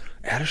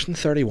 Ederson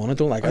 31. I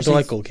don't like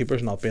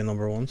goalkeepers not being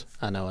number 1s.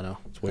 I know.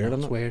 It's weird.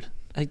 It's weird.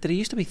 Did he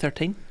used to be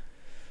 13?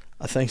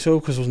 I think so,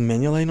 because it was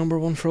Mignolet number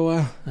 1 for a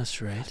while.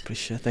 That's right. That's pretty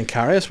shit. Then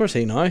Karius, where's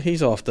he now?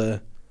 He's off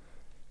the.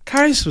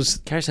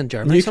 Karius in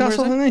Germany.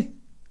 Newcastle, isn't he?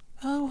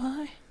 Oh,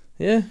 hi.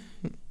 Yeah.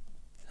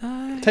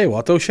 Tell you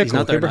what, though, shit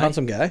goalkeeper,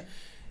 handsome guy.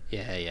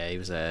 Yeah. He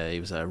was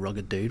a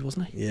rugged dude,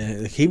 wasn't he?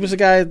 Yeah, he was a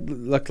guy that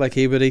looked like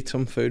he would eat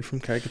some food from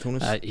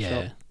Carrickatonis.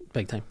 Yeah, shop.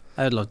 Big time.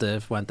 I'd love to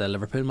have went to a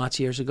Liverpool match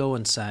years ago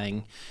and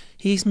sang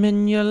 "He's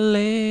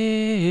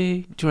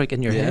Mignolet." Do you like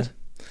in your head?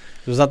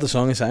 Was that the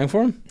song he sang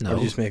for him? No, or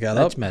did you just make that up?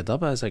 I just made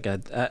up. I was like,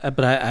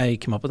 but I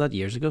came up with that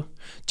years ago.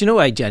 Do you know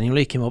I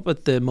genuinely came up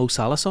with the Mo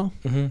Salah song?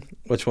 Mm-hmm.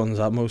 Which one's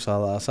that? Mo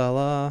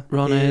Salah,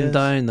 running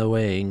down the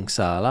wing,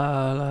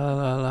 Salah, la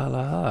la la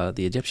la,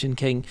 the Egyptian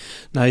king.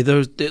 Now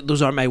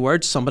those aren't my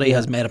words. Somebody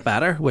has made it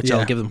better, which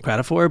I'll give them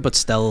credit for. But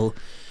still,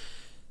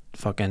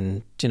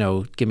 fucking,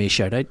 give me a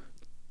shout out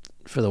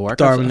for the work.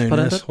 Darwin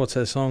Núñez. What's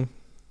his song?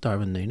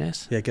 Darwin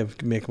Núñez. Yeah,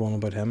 make one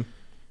about him.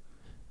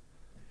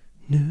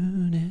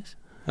 Núñez.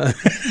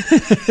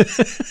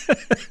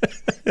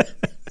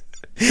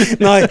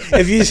 No,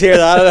 if you hear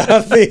that at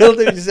that field,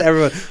 just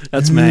everyone.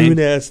 That's mine.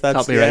 That's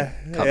copyright.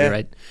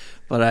 Copyright.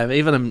 But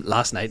even him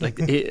last night, like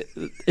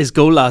his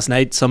goal last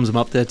night sums him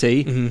up to a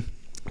T.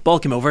 Mm-hmm. Ball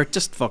came over,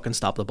 just fucking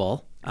stopped the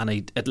ball, and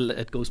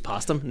it goes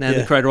past him. And then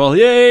the crowd are all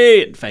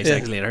yay! And 5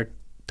 seconds later,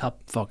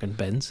 top fucking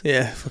bins.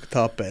 Yeah, fucking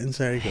top bins.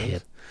 There you go.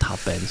 Top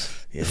bins.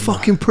 Yeah, the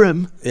fucking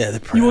Prim. Yeah, the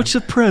Prim. You watch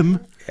the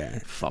Prim. Yeah,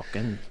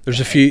 fucking. There's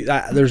a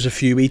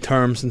few wee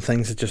terms and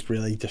things that just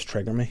really just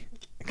trigger me.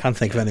 I can't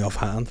think of any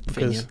offhand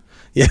because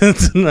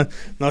it's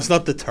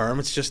not the term.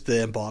 It's just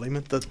the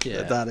embodiment that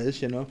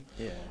is.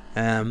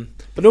 Yeah.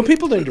 But no,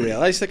 people don't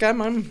realise. Like I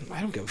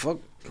don't give a fuck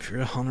if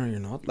you're a hunter or you're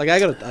not. Like I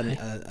got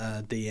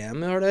a DM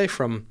the other day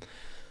from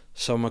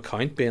some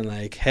account being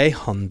like, "Hey,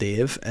 Hun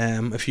Dave,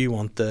 if you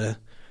want to,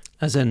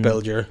 as in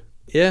build your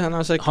and I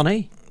was like,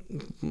 honey.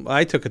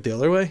 I took it the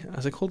other way. I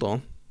was like, hold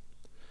on,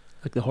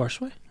 like the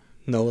horse way.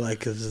 No, like,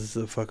 cause it's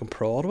the fucking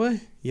prod way.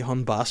 You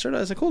hun bastard.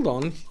 I was like, hold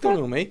on, you don't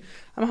know me.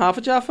 I'm half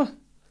a Jaffa.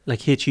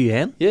 Like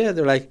HUN? Yeah,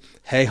 they're like,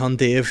 hey, Hun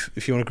Dave,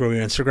 if you want to grow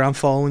your Instagram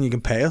following, you can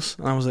pay us.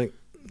 And I was like,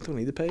 I don't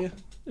need to pay you.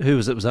 Who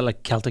was it? Was that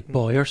like Celtic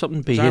Boy or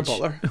something? BH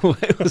Butler.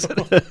 Was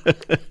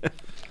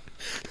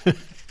it?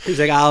 He's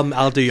like,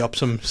 I'll do you up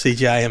some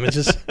CGI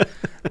images.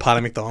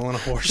 Paddy McDonald on a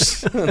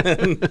horse. And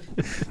then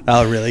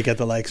I'll really get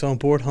the likes on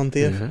board, Hun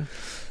Dave. Mm-hmm.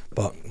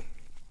 But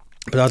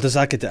does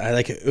that get?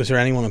 Was there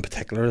anyone in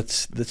particular that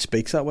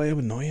speaks that way? It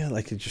would annoy you.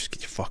 Like, it just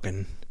get you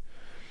fucking.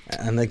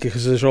 And like,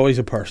 because there's always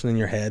a person in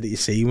your head that you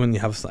see when you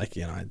have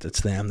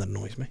it's them that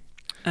annoys me.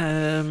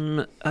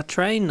 I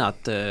try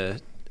not to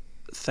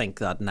think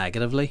that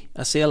negatively.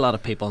 I see a lot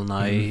of people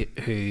now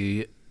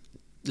who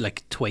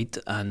like tweet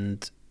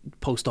and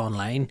post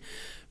online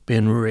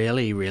being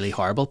really, really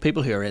horrible.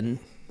 People who are in,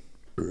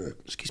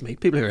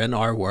 people who are in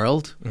our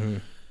world,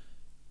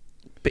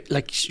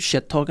 like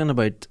shit talking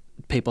about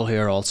people who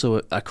are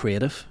also a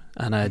creative,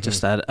 and I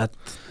just that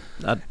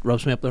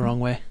rubs me up the wrong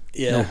way.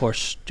 Yeah, no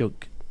horse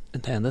joke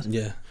intended.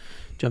 Yeah,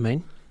 do you know what I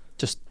mean?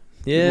 Just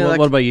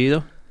what about you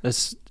though?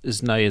 Is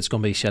now it's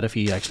going to be shit if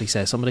you actually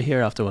say somebody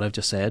here after what I've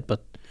just said,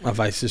 but if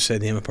I just say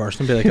the name of a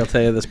person, be like, I'll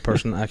tell you, this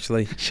person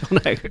actually Sean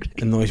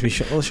Hegarty annoys me.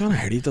 Sean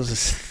Hegarty does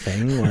this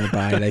thing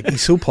whereby like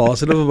he's so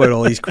positive about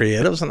all these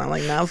creatives, and I'm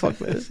like, nah, fuck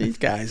this, these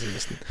guys are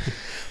listening.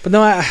 But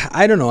no,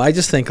 I don't know. I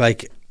just think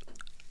like,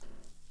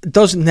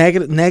 does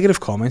negative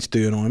comments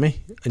do annoy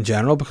me in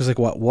general, because like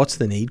what's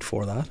the need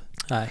for that?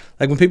 Aye.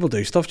 Like when people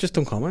do stuff, just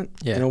don't comment.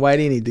 Yeah. Why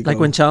do you need to go? Like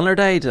when Chandler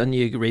died and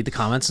you read the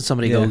comments and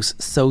somebody goes,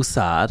 so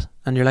sad,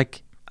 and you're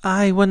like,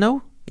 well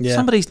no,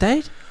 somebody's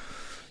died.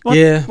 But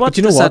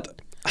you know what?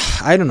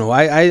 I don't know.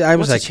 I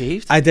was like,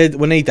 achieved? I did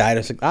when he died.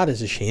 I was like, that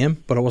is a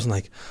shame, but I wasn't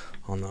like,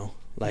 oh no.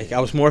 Like I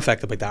was more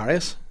affected by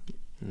Darius.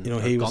 He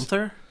was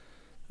Gunther.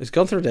 Is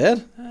Gunther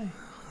dead? Aye.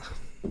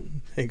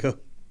 There you go.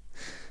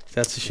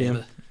 That's a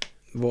shame.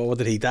 What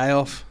did he die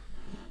of?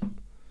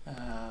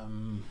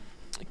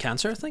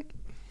 Cancer, I think.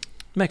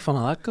 Make fun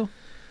of that, go.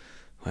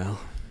 Well,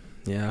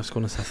 Yeah, I was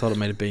going to say, I thought it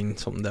might have been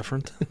something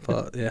different.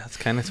 But yeah,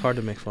 it's hard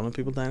to make fun of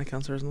people dying of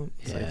cancer, isn't it?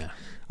 It's like,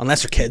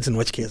 unless they're kids, in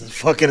which case it's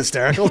fucking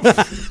hysterical.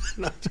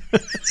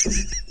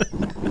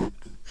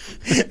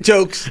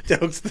 Jokes.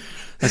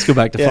 Let's go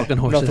back to fucking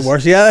horses. Not the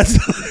worst. Yeah, let's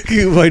talk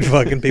about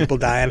fucking people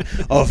dying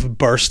of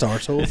burst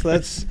arseholes.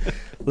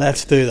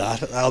 Let's do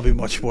that. That'll be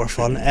much more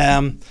fun.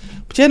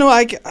 But you know,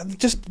 I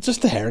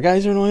just the hair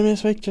guys are annoying me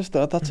this week. Just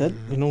that's it.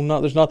 You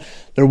know,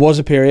 there was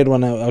a period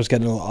when I was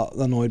getting a lot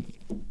annoyed.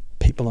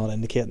 People not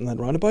indicating that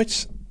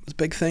roundabouts is a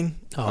big thing.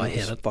 Oh, I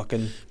hate it.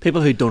 Fucking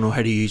people who don't know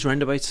how to use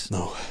roundabouts.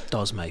 No,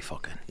 does my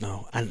fucking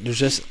no. And there's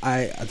this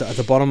at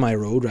the bottom of my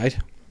road, right.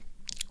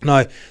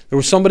 Now there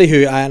was somebody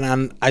who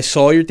and I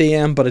saw your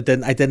DM, but I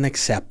didn't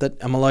accept it.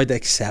 I'm allowed to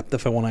accept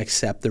if I want to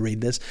accept to read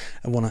this.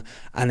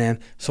 And then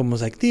someone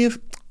was like, Dave,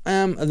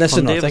 and this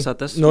is nothing.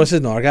 No, this is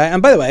another guy.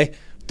 And by the way,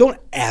 don't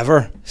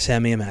ever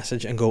send me a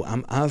message and go,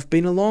 I've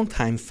been a long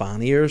time fan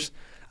of yours.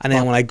 And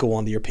then when I go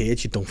onto your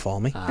page, you don't follow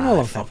me. You're not a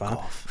long time fan.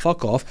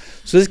 Fuck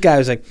off. So this guy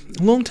was like,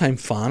 long time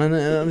fan, and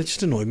it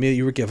just annoyed me.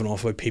 You were giving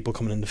off about people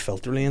coming into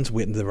filter lanes,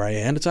 waiting to the very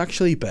end. It's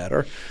actually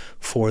better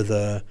for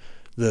the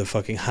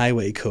fucking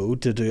highway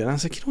code to do it. And I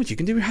was like, you know what you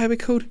can do with your highway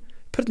code?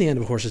 Put it in the end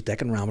of a horse's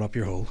dick and ram it up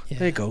your hole. Yeah.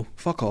 There you go.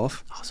 Fuck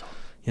off. Awesome.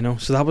 You know,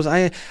 so that was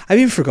I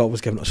even forgot what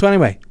was given up. So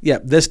anyway, yeah,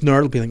 this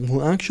nerd will be like,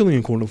 well, actually,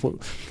 I'm going to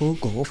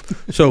fuck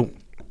off. So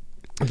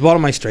at the bottom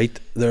of my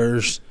street,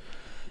 there's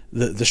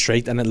the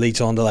street, and it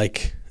leads on to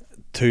like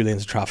 2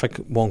 lanes of traffic,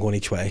 one going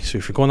each way. So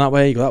if you're going that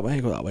way, you go that way,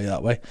 you go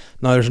that way.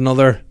 Now there's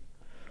another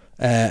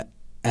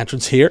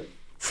entrance here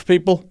for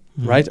people,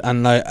 right?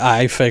 And now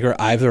I figure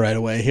I have the right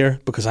of way here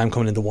because I'm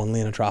coming into 1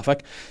 lane of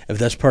traffic. If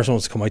this person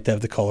wants to come out, they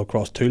have to call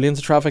across 2 lanes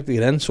of traffic to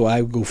get in. So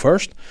I go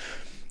first.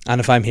 And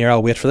if I'm here,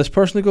 I'll wait for this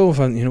person to go, if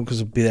I'm,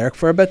 because I'll be there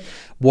for a bit.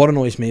 What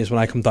annoys me is when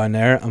I come down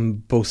there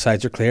and both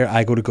sides are clear,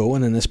 I go to go,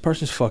 and then this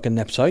person's fucking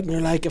nips out, and you're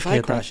like, if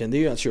I crash into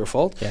you, that's your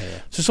fault. Yeah.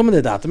 So someone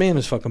did that to me and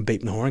was fucking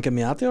beating the horn and getting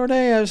me out the other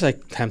day. I was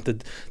like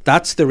tempted.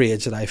 That's the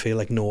rage that I feel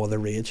like no other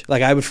rage.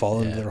 Like I would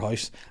fall into their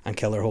house and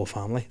kill their whole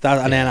family.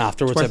 And then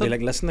afterwards I'd be like,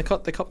 listen, they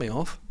cut me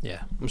off.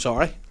 Yeah, I'm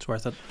sorry. It's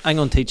worth it. I'm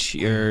going to teach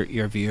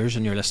your viewers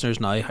and your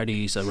listeners now how to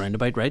use a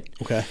roundabout, right?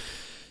 Okay.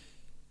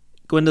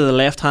 Go into the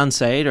left hand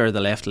side or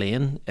the left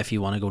lane if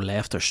you want to go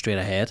left or straight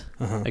ahead.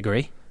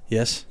 Agree?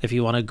 Yes. If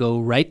you want to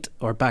go right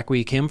or back where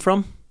you came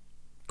from,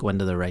 go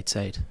into the right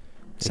side.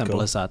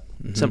 Simple as that.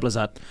 Simple as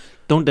that.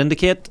 Don't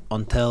indicate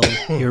until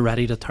you're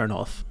ready to turn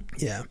off.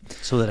 Yeah.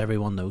 So that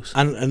everyone knows.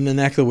 And in the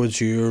neck of the woods,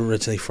 you're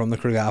originally from the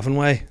Craigavon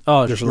way.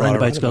 Oh, there's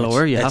roundabouts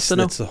galore. You have to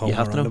know. You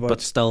have to know.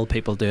 But still,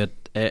 people do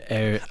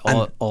it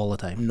all the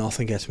time.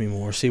 Nothing gets me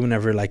more. See,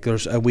 whenever like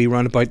there's a wee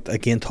roundabout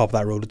again, top of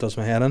that road, it does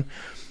my head in.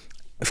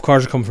 If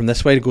cars are coming from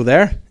this way to go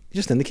there, you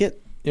just indicate.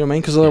 You know what I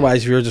mean? Because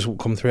otherwise, if you're just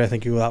coming through, I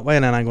think you go that way,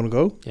 and then I'm going to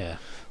go. Yeah.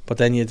 But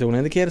then you don't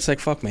indicate. It's like,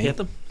 fuck me. Hate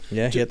them.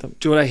 Yeah, hate them.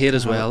 Do you know what I hate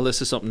as well? This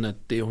is something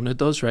that the owner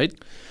does, right?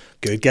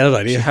 Good, get it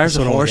out of you. How's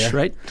a horse,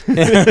 right?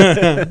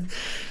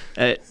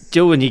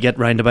 Joe, when you get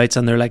roundabouts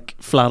and they're like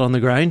flat on the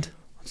ground,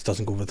 it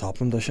doesn't go over the top of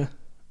them, does she?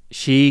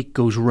 She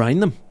goes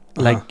round them.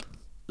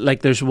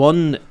 Like there's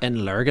one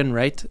in Lurgan,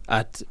 right,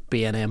 at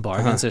B&M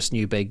Bargains. This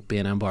new big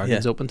B&M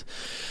Bargains opened.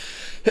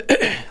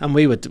 And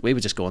we would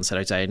just go and sit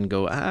outside and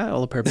go,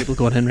 all the poor people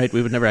going in, right?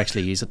 We would never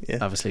actually use it. Yeah.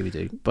 Obviously we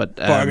do, but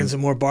bargains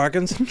and more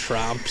bargains.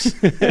 Tramps.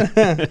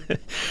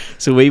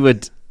 So we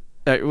would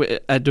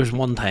there's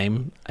one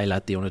time I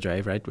let the owner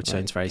drive, right, which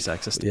sounds very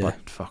sexist,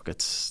 but fuck,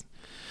 it's,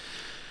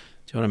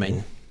 do you know what I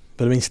mean?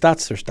 But I mean,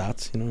 stats are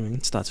stats, you know what I mean?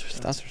 Stats are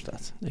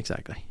stats.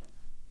 Exactly.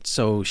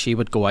 So she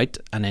would go out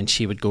and then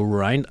she would go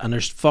round, and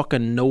there's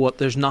fucking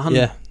there's nothing.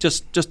 Yeah.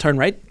 Just turn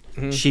right.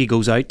 She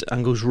goes out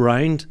and goes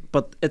round,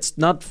 but it's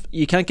not,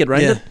 you can't get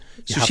round it.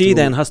 So she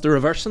then has to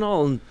reverse and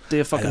all and do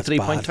a fucking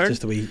 3-point turn.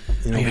 Just a wee,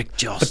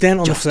 but then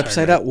on the flip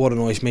side of that, what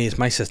annoys me is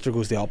my sister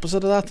goes the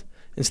opposite of that.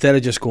 Instead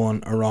of just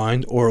going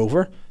around or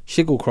over,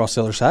 she'll go across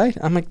the other side.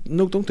 I'm like,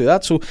 no, don't do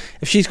that. So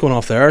if she's going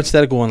off there,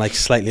 instead of going like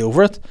slightly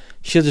over it,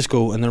 she'll just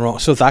go in the wrong.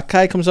 So if that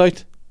guy comes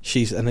out,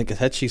 and it gets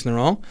hit, she's in the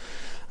wrong.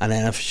 And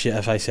then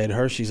if I say to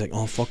her, she's like,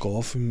 oh, fuck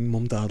off,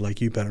 mum, dad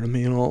like you better than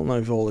me and all, and I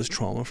have all this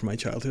trauma from my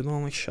childhood, and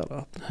I'm like, shut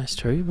up. That's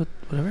true, but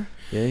whatever.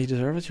 Yeah, you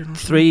deserve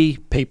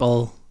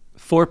it.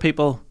 4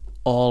 people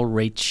all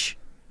reach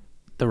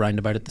the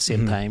roundabout at the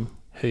same time.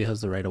 Who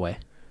has the right of way?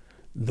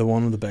 The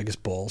one with the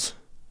biggest balls.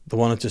 The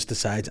one that just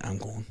decides, I'm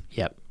going.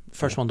 Yep.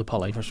 First one to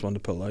pull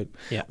out.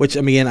 Yeah. Which,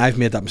 I mean, I've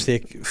made that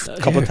mistake a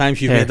couple of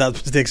times. You've made that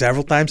mistake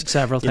several times.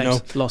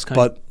 Lost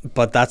count.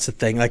 But that's the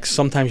thing. Like,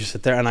 sometimes you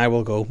sit there and I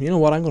will go, you know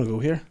what, I'm going to go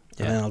here.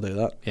 Yeah. And then I'll do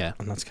that. Yeah.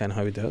 And that's kind of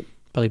how we do it.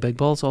 Billy Big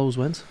Balls always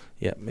wins.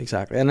 Yeah,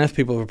 exactly. And if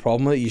people have a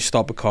problem with it, you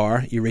stop a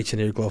car, you reach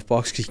into your glove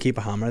box because you keep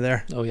a hammer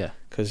there. Oh, yeah.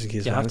 Because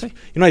you have to.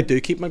 You know, I do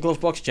keep my glove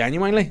box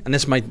genuinely, and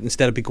this might,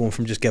 instead of be going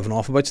from just giving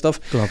off about stuff,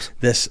 gloves.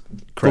 This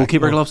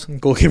goalkeeper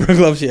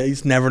gloves. Yeah, you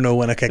never know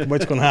when a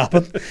kickabout's going to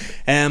happen.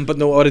 But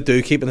no, what I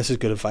do keep, and this is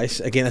good advice.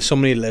 Again, as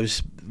somebody who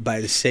lives by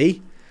the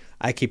sea,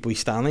 I keep a wee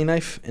Stanley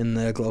knife in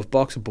the glove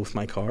box of both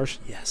my cars.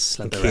 Yes,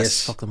 let the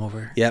rest fuck them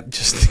over. Yep,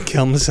 just to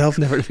kill myself.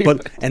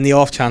 But in the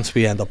off chance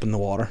we end up in the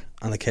water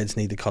and the kids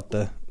need to cut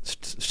the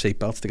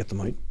seatbelts to get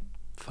them out.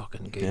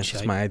 Fucking good shit.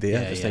 That's my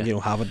idea. Just think,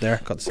 have it there,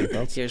 cut the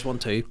seatbelts. Here's one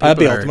too. I'd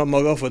be ultimate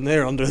mug off, wouldn't they?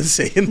 They're under the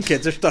sea and the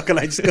kids are stuck in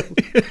ice school.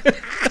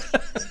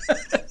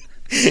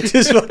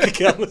 Just fucking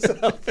kill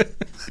myself.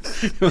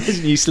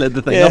 Imagine you slid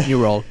the thing up and you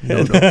were all,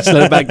 no,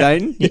 slid it back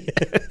down.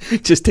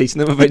 Just teaching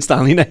them about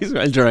Stanley knives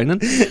while drowning.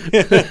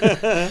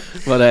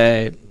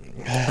 But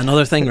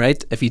another thing,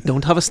 right? If you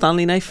don't have a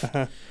Stanley knife,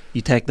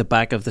 you take the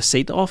back of the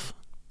seat off,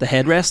 the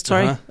headrest,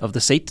 of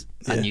the seat,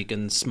 and you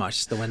can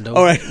smash the window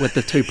with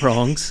the 2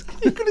 prongs.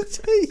 You're going to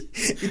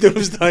say, you don't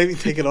have time, you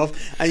take it off,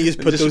 and you just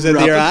put those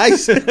into your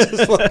eyes.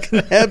 Just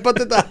fucking headbutt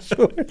the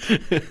dashboard.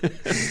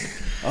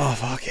 Oh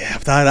fuck yeah!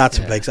 That's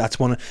big. That's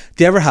one.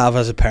 Do you ever have,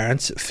 as a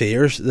parent,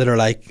 fears that are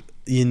like,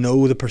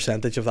 the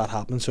percentage of that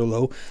happening so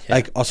low,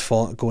 like us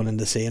going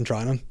into the sea and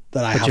drowning?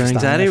 That I have your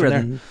anxiety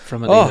ridden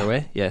from it either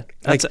way. Yeah,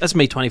 that's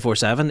me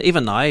 24/7.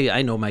 Even now,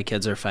 I know my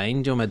kids are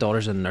fine. My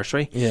daughter's in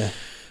nursery. Yeah,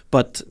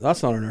 but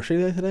that's not her nursery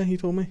day today. You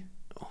told me.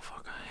 Oh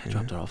fuck! I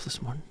dropped her off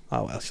this morning.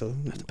 Oh well, she'll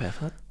have to pay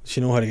for that.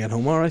 She know how to get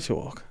home. All right, she'll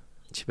walk.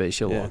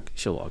 She'll walk.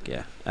 She'll walk.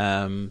 Yeah.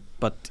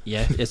 But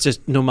yeah, it's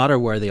just no matter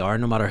where they are,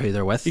 no matter who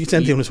they're with. You can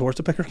send Fiona's horse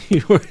to pick her.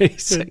 You were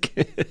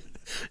sick.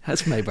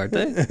 That's my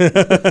birthday.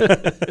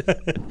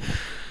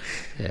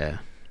 Yeah.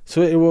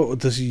 So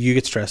does you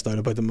get stressed out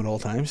about them at all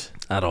times?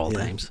 At all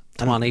times.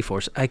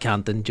 24. I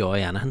can't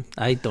enjoy anything.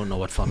 I don't know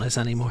what fun is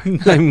anymore. I'm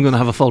going to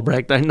have a full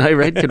breakdown now,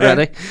 right? Get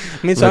ready.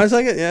 I mean, sounds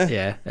like it, yeah.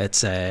 Yeah,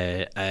 it's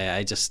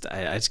I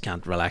just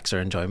can't relax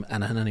or enjoy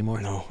anything anymore.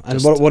 No. And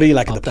what do you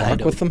like at the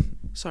park with them?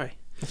 Sorry.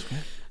 That's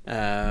okay.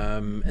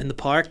 In the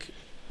park,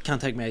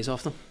 can't take my eyes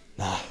off them.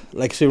 Nah,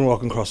 like so we're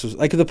walking across those,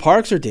 like the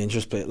parks are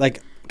dangerous, but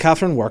like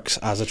Catherine works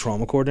as a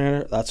trauma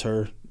coordinator. That's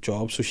her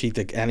job. So she,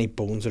 like, any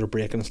bones that are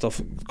breaking and stuff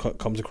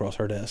comes across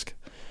her desk.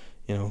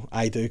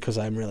 I do because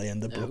I'm really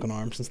into broken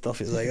arms and stuff.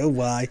 He's like, oh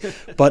why?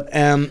 But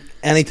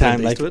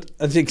anytime, like,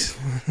 I think.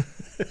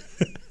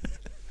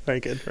 Very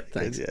good.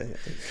 Yeah.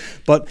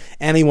 But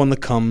anyone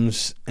that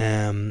comes,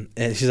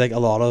 she's like, a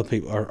lot of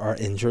people are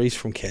injuries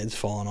from kids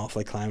falling off,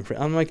 like climbing free.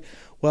 I'm like,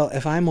 well,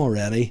 if I'm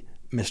already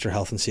Mr.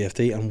 Health and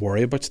Safety and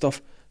worry about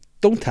stuff,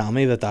 don't tell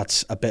me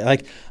that's a bit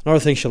like. Another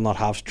thing she'll not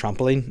have is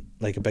trampoline,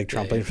 like a big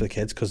trampoline for the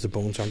kids because the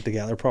bones aren't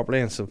together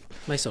properly. And so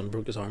my son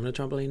broke his arm on a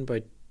trampoline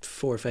about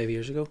 4 or 5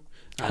 years ago.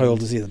 How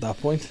old is he at that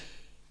point?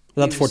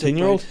 Was that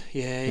 14-year-old?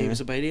 Yeah, he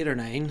was about 8 or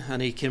 9,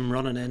 and he came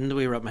running in.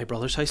 We were at my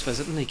brother's house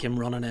visiting. He came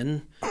running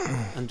in,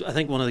 and I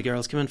think one of the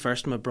girls came in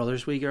first, my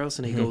brother's wee girls,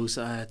 and he goes,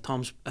 I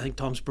think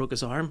Tom's broke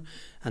his arm.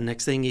 And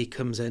next thing he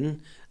comes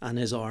in, and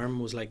his arm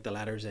was like the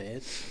letter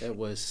Z. It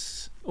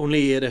was only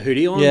he had a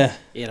hoodie on. Yeah,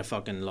 he had a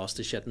fucking lost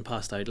his shit and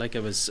passed out. Like,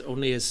 it was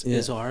only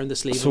his arm, the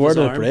sleeve of his arm.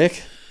 So where did it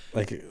break?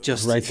 Like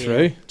just right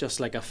through? Just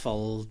like a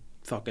full.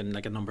 Fucking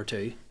like a number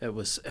 2. It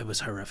was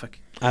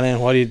horrific. And then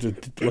what did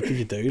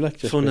you do? Like,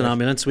 just phoned an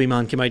ambulance. Wee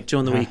man came out,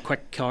 joined the wee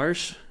quick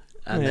cars,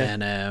 and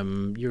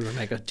then you were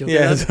like,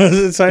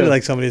 it sounded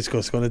like somebody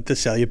was going to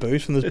sell you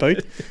booze from this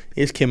boat.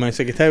 He just came out and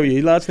said, I tell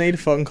you, lads need a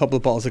fucking couple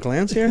of bottles of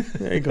Glens here.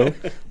 There you go.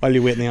 While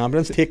you wait in the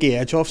ambulance, take the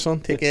edge off, son.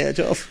 Take the edge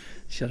off.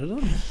 Shut it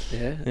on.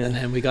 Yeah. And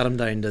then we got him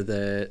down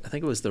to I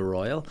think it was the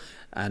Royal,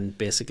 and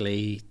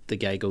basically the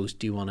guy goes,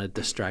 do you want to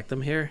distract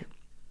him here?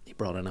 He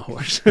brought in a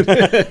horse.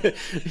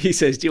 He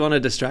says, do you want to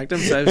distract him?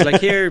 So I was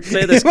like, here,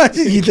 play this.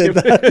 Imagine you did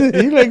that.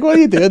 You're like, what are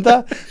you doing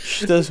that?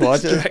 Shh, just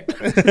watch it.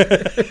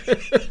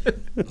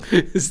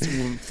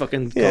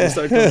 Fucking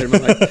start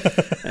coming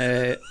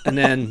in. And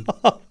then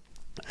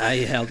I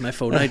held my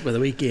phone out with a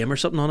wee game or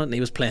something on it, and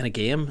he was playing a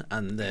game,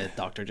 and the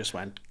doctor just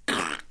went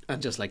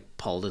and just like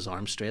pulled his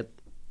arm straight.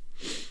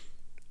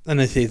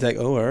 And he's like,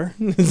 oh,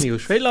 he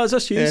goes, right lads,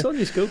 that's you, son,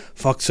 you go.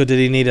 Fuck, so did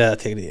he need to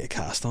take a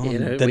cast on?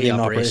 Did he need an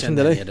operation,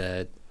 did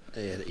he?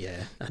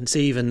 Yeah, and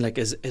see, even like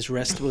his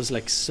wrist was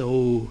like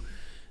so,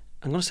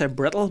 I'm going to say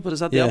brittle, but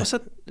is that the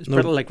opposite? It's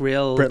brittle, like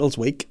real. Brittle's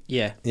weak.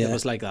 Yeah, it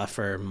was like that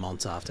for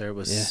months after. It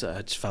was.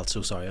 I just felt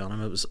so sorry on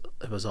him.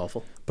 It was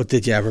awful. But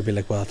did you ever be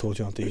like, well, I told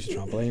you not to use the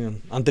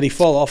trampoline, and did he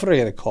fall off it or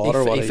get a caught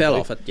or what? He fell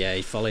off it. Yeah,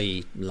 he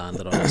fully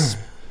landed on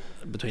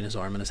between his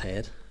arm and his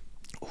head.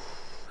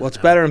 What's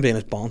better than being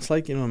his bounce,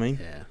 like, you know what I mean?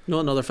 Yeah.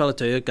 No, another fella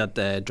too got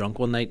drunk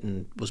one night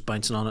and was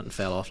bouncing on it and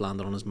fell off,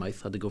 landed on his mouth,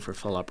 had to go for a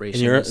full operation.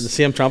 And you're the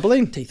same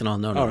trampoline? Teeth and all,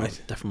 no,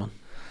 right. Different one.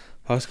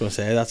 I was going to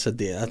say, that's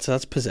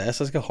possessed,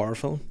 that's like a horror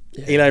film.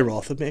 Yeah. Eli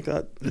Roth would make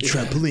that. The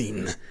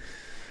trampoline.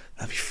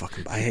 That'd be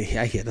fucking, I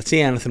hate that. See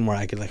anything where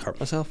I could like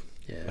hurt myself.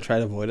 Yeah. I try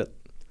to avoid it.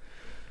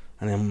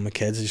 And then my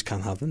kids, I just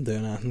can't have them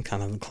doing anything,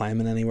 can't have them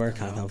climbing anywhere,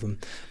 can't have them.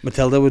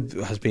 Matilda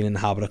has been in the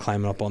habit of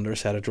climbing up under a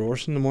set of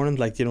drawers in the morning,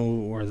 like, you know,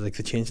 where like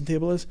the changing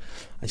table is.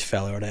 And she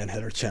fell over there and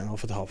hit her chin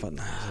off at the top of it.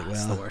 And I was like, well,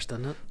 that's the worst,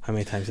 isn't it? How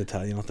many times did I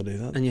tell you not to do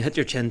that? And you hit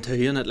your chin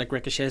too, and it like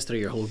ricochets through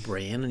your whole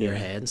brain and your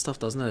head and stuff,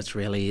 doesn't it? It's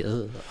really,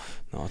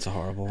 no, it's a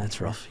horrible one.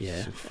 It's rough,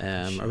 yeah.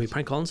 Are we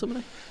prank calling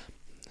somebody?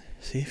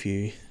 See if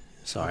you...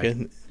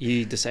 Sorry.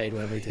 You decide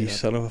whether we do you that.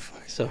 son of a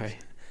fuck. Sorry.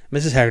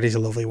 Mrs. Hegarty's a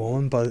lovely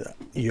woman, but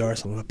you are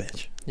son of a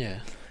bitch. Yeah.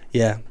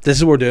 Yeah, this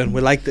is what we're doing.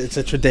 We like it's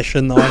a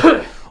tradition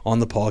now on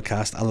the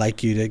podcast. I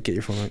like you to get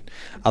your phone out.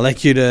 I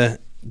like you to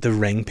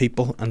ring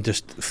people and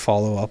just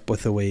follow up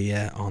with the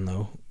way. Oh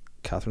no,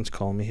 Catherine's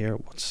calling me here.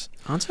 What's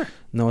answer?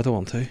 No, I don't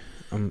want to.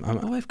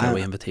 I've got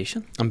an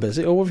invitation. I'm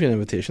busy. Oh, what have you an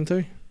invitation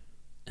to?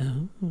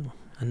 Oh,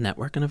 a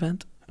networking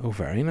event. Oh,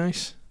 very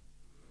nice.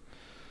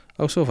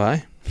 Oh, so have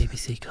I.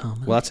 BBC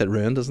Common. Well, that's it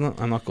ruined, isn't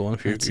it? I'm not going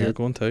if you're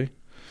going too.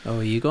 Oh,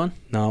 are you going?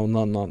 No,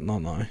 not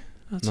now.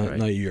 That's all right.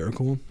 Now you're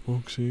going.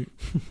 Oh, see.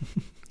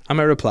 I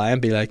might reply and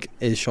be like,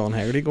 is Sean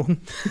Hegarty going?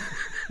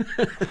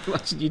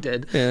 What you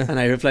did. Yeah. And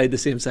I replied the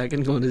same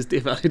second going, is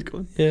Dave Elliott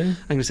going? Yeah.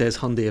 I'm going to say, is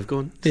Hun Dave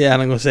going? Yeah,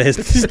 and I'm going to say,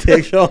 is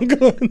Dave Sean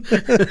going?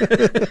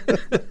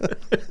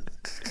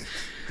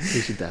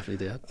 We should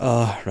definitely do it.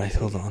 Oh, right,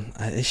 hold on.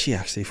 Is she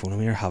actually phoning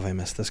me or have I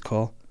missed this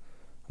call?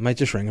 I might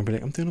just ring her and be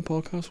like, I'm doing a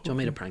podcast. Do you want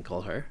me to prank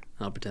call her?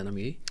 I'll pretend I'm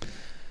you.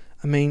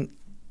 I mean,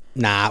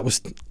 nah, it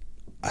was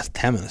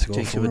 10 minutes ago. Do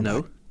you think she would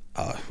know?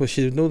 Well,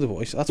 she would know the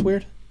voice. That's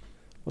weird.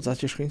 What's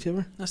that, your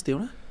screensaver? That's the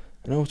owner.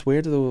 I know, it's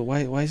weird though.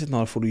 Why is it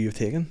not a photo you've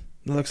taken?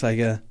 It looks like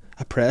a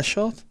press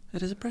shot.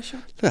 It is a press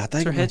shot? Look at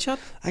that. It's her headshot?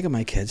 I got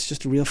my kids,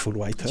 just a real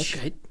photo I took. That's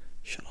shite.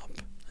 Shut up.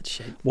 That's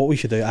shite. What we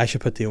should do, I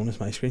should put the own as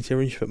my screensaver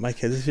and you should put my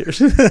kids as yours.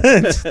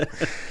 Well,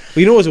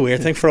 you know, it was a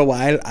weird thing for a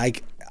while. I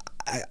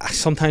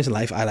sometimes in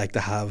life I like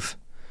to have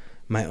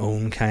my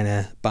own kind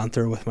of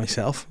banter with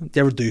myself. Do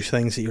you ever do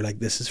things that you're like,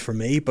 this is for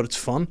me, but it's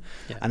fun?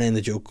 Yeah. And then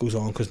the joke goes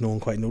on because no one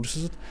quite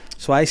notices it.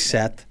 So I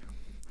set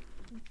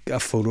a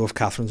photo of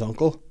Catherine's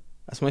uncle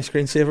as my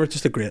screensaver.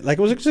 Just a great, like,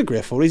 it was a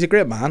great photo. He's a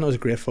great man. It was a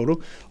great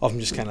photo of him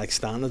just kind of like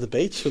standing at the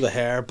beach with the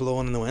hair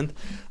blowing in the wind.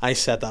 I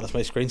set that as my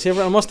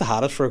screensaver. I must have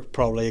had it for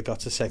probably a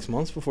guts of 6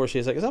 months before she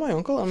was like, is that my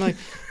uncle? I'm like,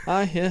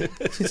 yeah.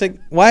 She's like,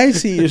 why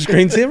is he your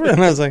screensaver?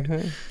 And I was like,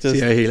 see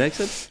how he likes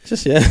it.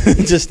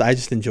 Just I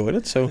just enjoyed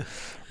it. So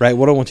right,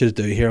 what I want you to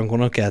do here, I'm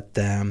going to get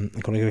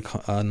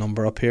a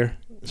number up here.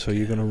 So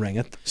you're going to ring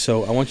it.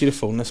 So I want you to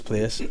phone this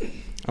place.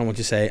 I want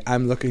you to say,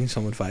 I'm looking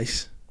some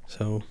advice.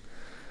 So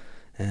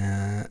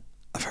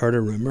I've heard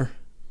a rumour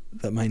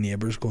that my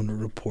neighbour's going to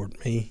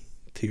report me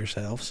to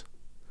yourselves.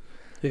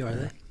 Who are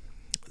they?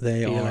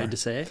 They are. Are you allowed to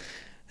say?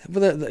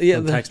 Well,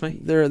 text me.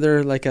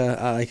 They're like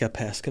a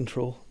pest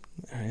control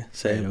area.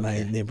 Say right, okay.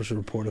 My neighbours have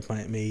reported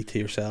me to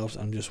yourselves.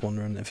 I'm just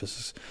wondering if this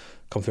has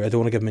come through. I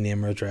don't want to give my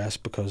name or address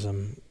because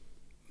I'm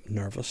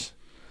nervous,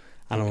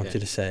 and I want you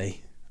to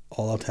say,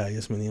 all I'll tell you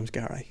is my name's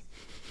Gary.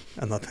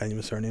 I'm not telling you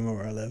my surname or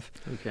where I live.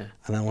 Okay.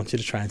 And I want you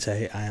to try and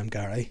say, I am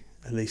Gary,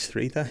 at least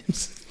 3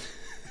 times.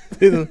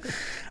 And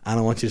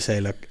I want you to say,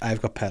 look,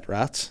 I've got pet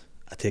rats.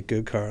 I take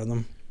good care of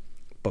them,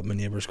 but my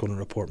neighbour's going to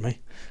report me.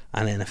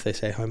 And then if they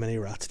say, how many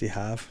rats do you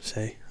have?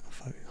 Say,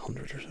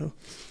 100 or so.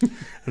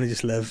 And I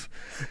just live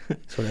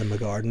sort of in my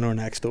garden or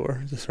next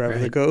door, just wherever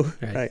they go.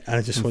 Right. And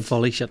I just want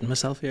fully shitting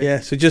myself here.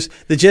 Yeah, so just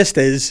the gist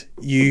is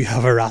you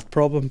have a rat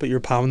problem, but you're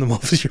palming them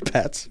off as your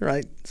pets,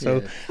 right?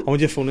 So I want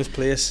you to phone this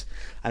place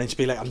and just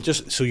be like,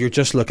 you're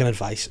just looking at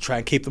advice. Try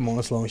and keep them on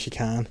as long as you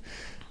can.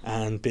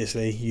 And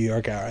basically, you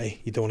are Gary.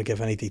 You don't want to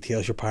give any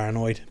details. You're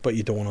paranoid, but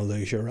you don't want to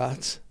lose your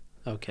rats.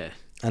 Okay.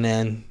 And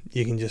then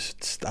you can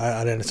just,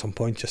 and then at some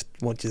point, just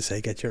want you to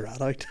say, get your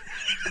rat out.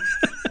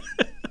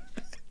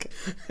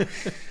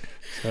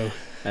 So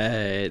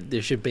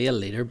there should be a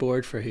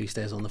leaderboard for who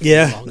stays on the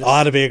phone longest.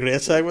 That'd be a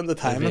great segment. The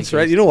timings,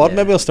 right? You know what?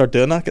 Maybe I'll start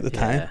doing that. Get the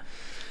time.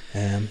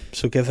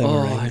 So give them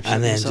a ring,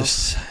 and then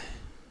just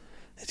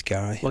it's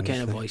Gary. What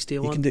kind of voice do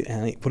you want? You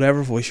can do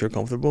whatever voice you're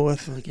comfortable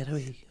with. Will get a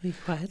wee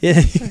quiet? Yeah,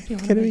 you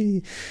get a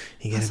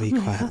wee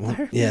quiet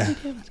one. Yeah.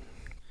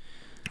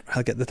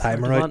 I'll get the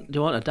timer out. Do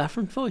you want a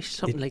different voice?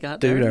 Something like that?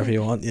 Do whatever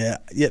you want. Yeah,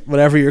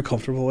 whatever you're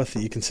comfortable with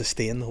that you can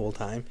sustain the whole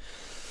time.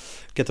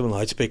 Get them on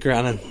loudspeaker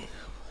and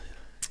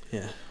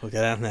then we'll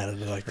get anything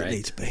edited like it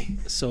needs to be.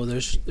 So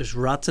there's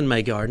rats in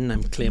my garden.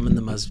 I'm claiming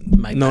them as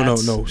my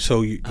pets. No.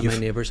 So you my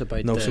neighbours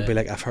about so be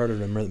like, I've heard a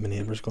rumour that my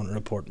neighbour's going to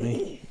report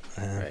me.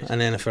 And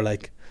then if they're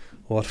like,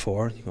 what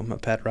for? You go, my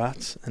pet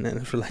rats. And then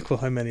if they're like, well,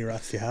 how many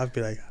rats do you have?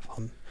 Be like,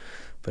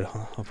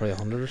 probably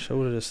 100 or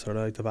so to just sort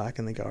of out the back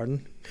in the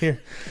garden.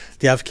 Here,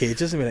 do you have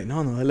cages? And be like, no,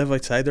 I live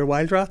outside. They're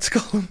wild rats,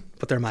 call them,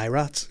 but they're my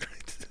rats.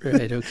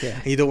 Right, okay.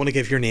 And you don't want to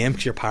give your name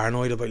because you're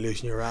paranoid about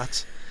losing your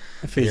rats.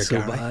 I feel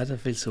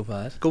so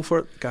bad. Go for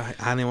it, Gary.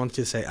 And I want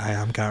you to say, I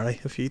am Gary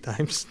a few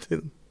times.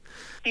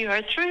 You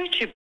are through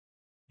to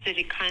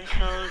City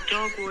Council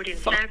Dog Warden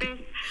Service.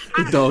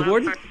 Dog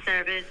Warden?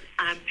 Service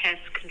and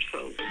Pest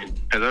Control.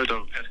 Hello,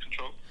 Dog Pest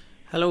Control.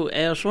 Hello,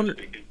 I was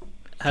wondering.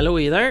 Hello, are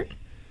you there?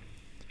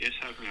 Yes,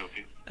 how can I help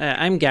you?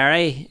 I'm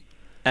Gary.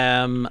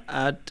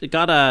 I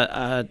got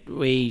a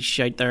wee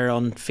shout there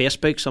on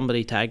Facebook.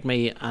 Somebody tagged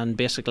me, and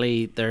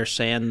basically they're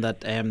saying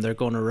that they're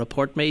going to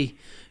report me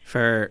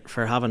for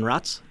having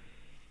rats.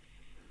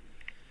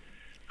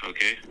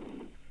 Okay.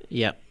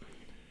 Yep.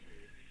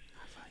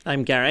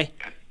 I'm Gary,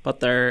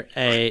 but they're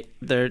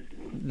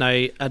now.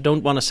 I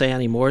don't want to say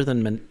any more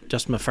than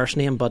just my first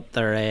name, but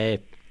they're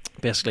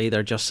basically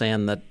they're just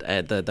saying that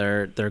that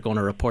they're going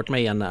to report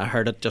me, and I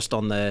heard it just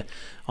on the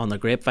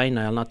grapevine.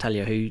 Now, I'll not tell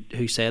you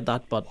who said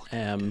that, but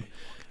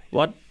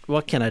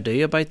what can I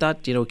do about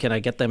that? You know, can I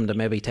get them to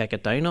maybe take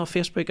it down off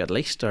Facebook at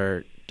least,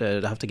 or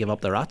do they have to give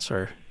up the rats?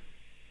 Or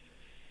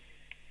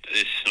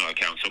this is not a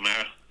council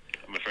matter,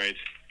 I'm afraid.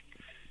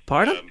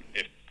 Pardon?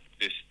 If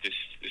this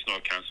is not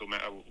a council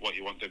matter, what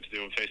you want them to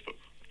do on Facebook.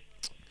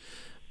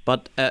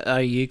 But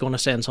are you going to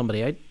send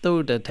somebody out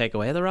though to take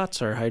away the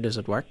rats, or how does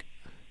it work?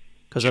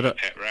 Because I have a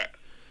pet rat.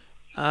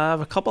 I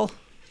have a couple.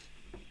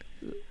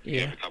 Yeah. You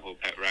have a couple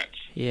of pet rats.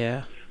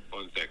 Yeah.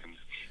 1 second.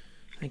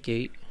 Thank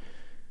you.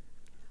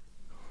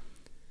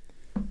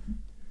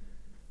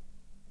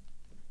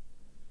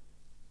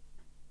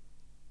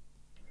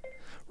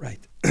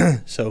 Right.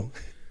 So,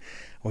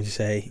 I want to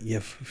say you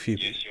have a few.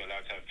 Yes, you're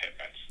allowed to have pet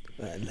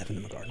rats. Living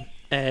in my garden.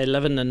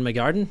 Living in my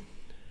garden.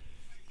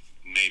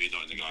 Maybe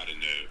not in the garden,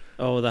 no.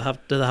 Oh,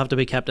 do they have to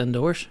be kept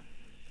indoors?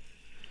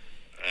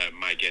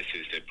 My guess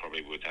is they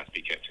probably would have to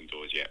be kept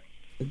indoors. Yeah.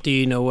 Do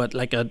you know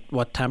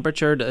what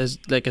temperature is?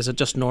 Like, is it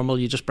just normal?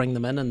 You just bring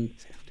them in and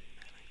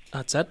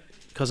that's it?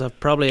 Because I've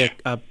probably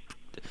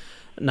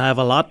now I have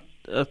a lot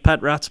of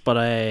pet rats, but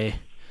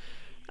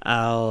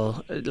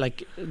I'll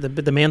like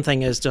the main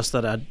thing is just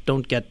that I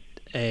don't get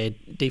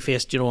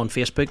defaced, on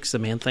Facebook's the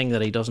main thing,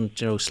 that he doesn't,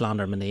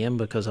 slander my name,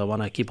 because I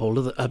want to keep hold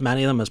of as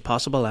many of them as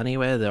possible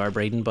anyway. They are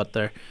breeding, but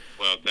they're...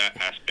 Well, that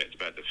aspect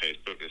about the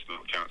Facebook is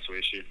not a council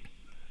issue.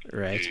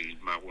 Right. You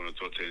might want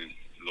to talk to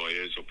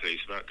lawyers or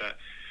police about that.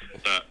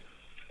 But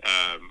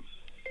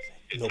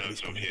in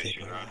Nobody's terms of, yes,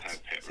 you're allowed to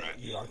have pet rats.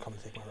 You are coming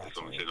to take my rats. As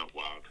long as they're not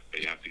wild. But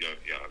you have to go,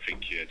 I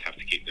think you'd have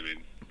to keep them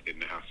in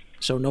the house.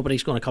 So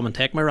nobody's going to come and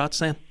take my rats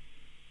then?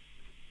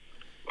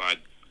 Well,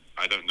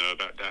 I don't know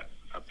about that.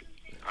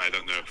 I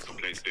don't know if a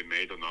complaint's been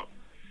made or not.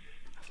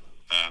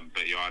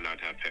 But you are allowed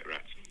to have pet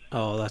rats.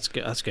 Oh, that's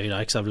good. That's good.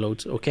 I have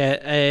loads.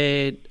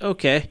 Okay.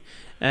 Okay.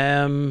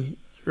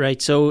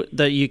 Right. So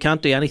that you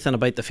can't do anything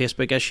about the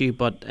Facebook issue,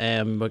 but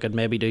we could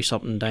maybe do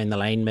something down the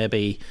line.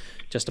 Maybe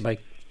just about,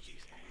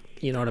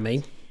 you know what I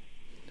mean?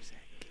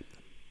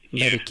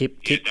 Maybe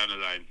keep down the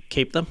line.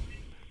 Keep them.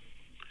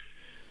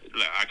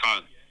 Look, I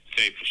can't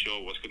say for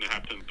sure what's going to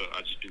happen, but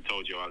I've just been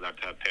told you're allowed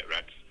to have pet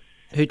rats.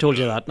 Who told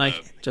you that now?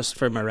 Just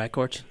for my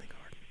records.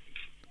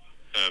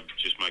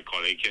 Just my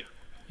colleague here.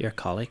 Your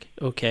colleague.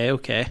 Okay.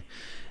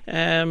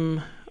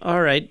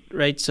 All right.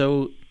 Right.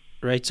 So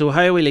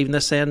how are we leaving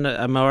this then?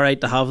 I'm all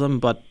right to have them,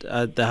 but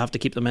they have to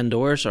keep them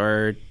indoors,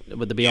 or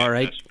would they be all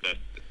right?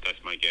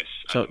 That's my guess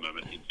at the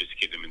moment. Just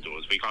keep them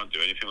indoors. We can't do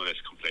anything unless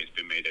a complaint's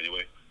been made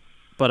anyway.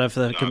 But if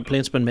the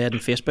complaint's been made on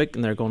Facebook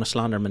and they're going to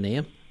slander my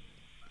name?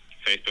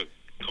 Facebook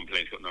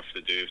complaints got nothing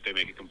to do. If they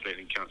make a complaint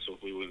in council,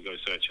 we wouldn't go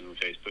searching on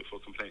Facebook for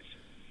complaints.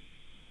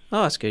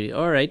 Oh, that's good.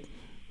 All right.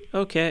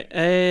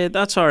 Okay.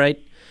 That's all right.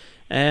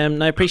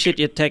 I appreciate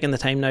you taking the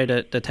time now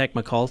to take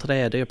my call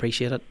today. I do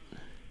appreciate it.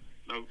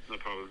 No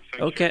problem.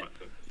 Okay.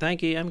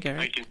 Thank you. I'm Gary.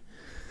 Thank you.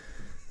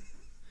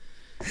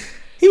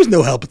 He was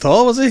no help at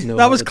all, was he? No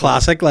that was help at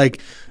classic.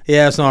 Like,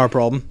 yeah, it's not our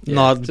problem. Yeah,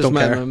 no, just don't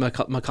care.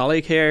 My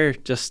colleague here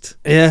just...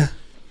 Yeah.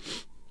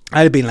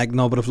 I'd have been like,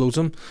 no, but I've loads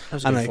of them.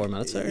 That was good 4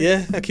 minutes there.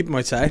 Yeah, I keep them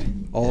outside.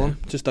 All of them.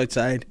 Just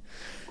outside. Do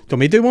you want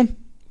me to do one?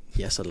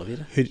 Yes, I'd love you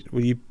to.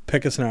 Will you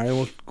pick a scenario?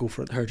 We'll go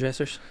for it.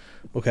 Hairdressers.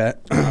 Okay.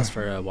 That's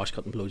for a wash,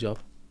 cut and blow job.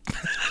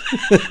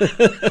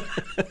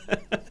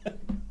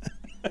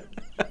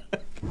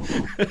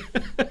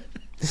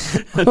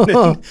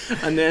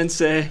 and then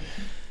say,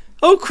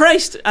 oh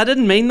Christ, I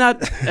didn't mean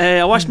that.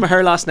 I washed my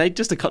hair last night,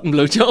 just a cut and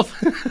blow job.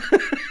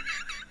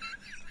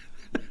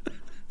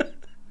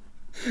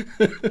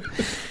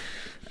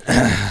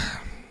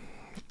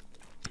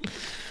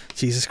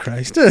 Jesus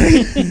Christ.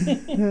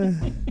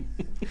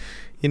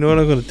 You know what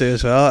I'm going to do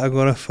as well? I'm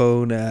going to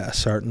phone a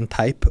certain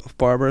type of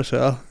barber as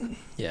well.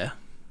 Yeah.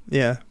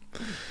 Yeah.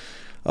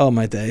 Oh,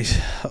 my days.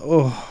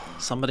 Oh.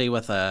 Somebody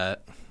with a...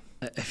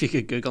 If you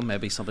could Google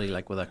maybe somebody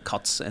like with a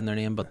cuts in their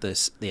name, but the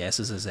S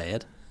is a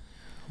Z.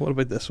 What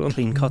about this one?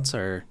 Clean cuts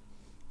are...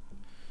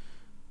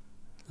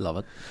 Love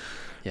it.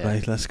 Yeah.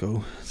 Right, let's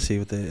go. See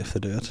if they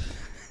do it.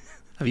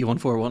 Have you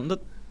 141'd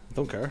it?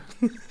 Don't care.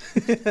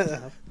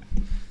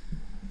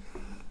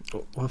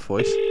 What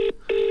voice?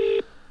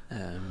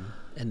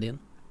 Indian.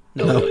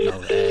 No.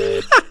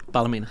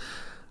 Ballymena.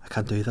 I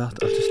can't do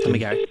that. I'll just Tommy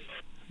Gary.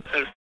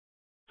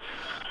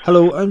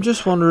 Hello, I'm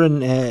just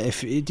wondering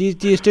if do you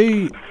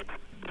do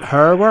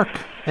hair work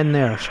in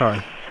there?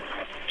 Sorry.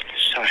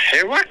 So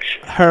hair work?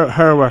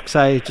 Hair works.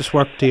 I just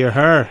work to your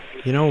hair.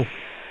 You know.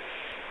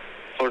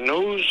 For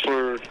nose,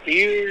 for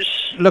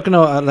ears. Looking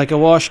at like a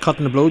wash, cut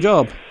and a blow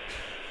job.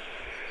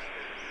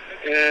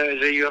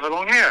 Do you have a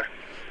long hair?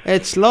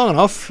 It's long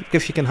enough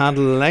if you can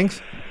handle the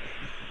length.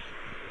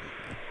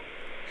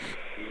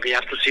 We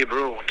have to see,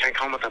 bro. I can't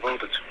comment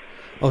about it.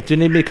 Oh, do you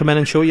need me to come in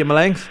and show you my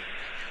length?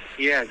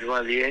 Yeah,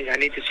 well, I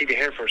need to see the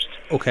hair first.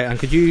 Okay, and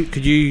could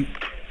you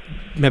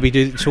maybe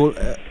do so?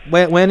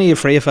 When are you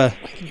free? If I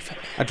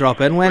drop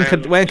in, when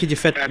could you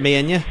fit me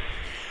in you?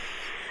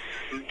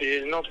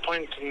 There's no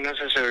point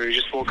necessary.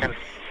 Just walk in.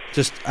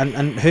 Just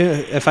and who,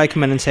 if I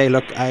come in and say,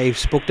 look, I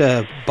spoke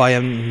to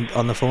Brian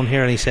on the phone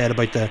here, and he said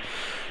about the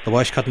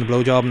wash cutting the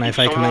blowjob, and if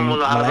I come in, will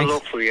my have length, a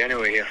look for you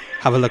anyway here.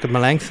 have a look at my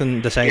length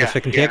and decide if I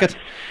can take it.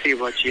 See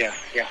what? Yeah.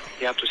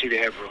 You have to see the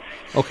hair, bro.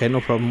 Okay, no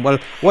problem. Well,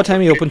 what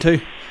time are you open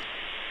to?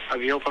 I'll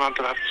be open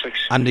until 6:30.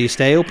 And do you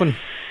stay open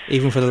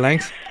even for the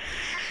length?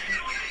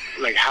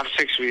 Like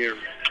 6:30, we'll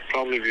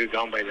probably be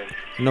gone by then.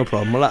 No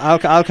problem. Well,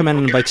 I'll come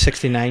in about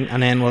 69,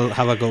 and then we'll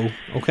have a go.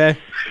 Okay.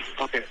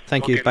 Okay.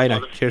 Thank you. Bye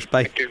now. Cheers.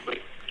 Bye. Thank you. Bye.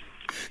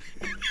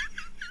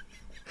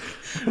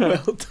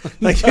 Well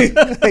done. Thank you.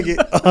 Thank you.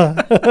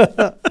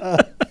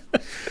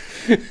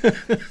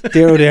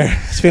 Dear, oh dear.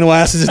 It's been a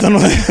while since I've done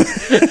one.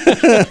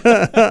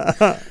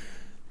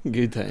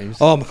 Good times.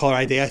 Oh, my caller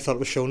ID, I thought it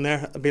was shown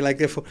there. I'd be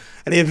like,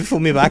 and he'd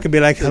phone me back and be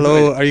like,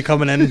 hello, are you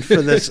coming in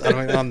for this? I'm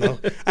like, oh no.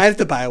 I have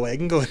to buy a wig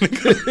and go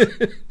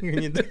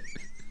in.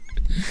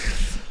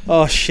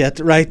 Oh shit.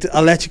 Right,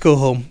 I'll let you go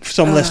home.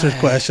 Some listeners'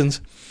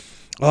 questions.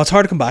 Oh, it's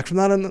hard to come back from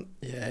that, isn't it?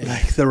 Yeah.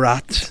 Like the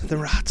rats.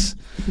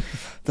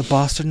 The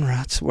Boston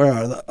rats. Where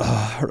are they?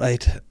 Oh,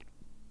 right.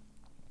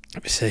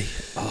 Let me see.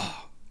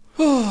 Oh,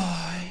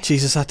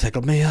 Jesus, that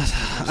tickled me.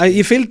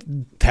 You feel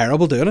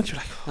terrible doing it. You're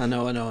like, I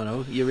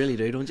know. You really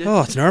do, don't you?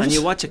 oh, it's nervous. And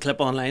you watch a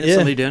clip online of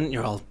somebody doing it,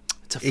 you're all,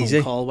 it's a phone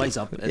Easy. call, wise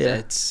up.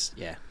 It's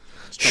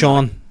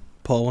Sean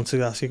Paul wants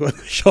to ask you.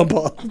 Sean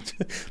Paul,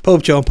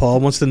 Pope John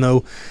Paul wants to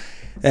know.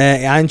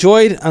 I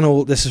enjoyed an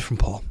old. This is from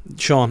Paul.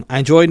 Sean, I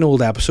enjoyed an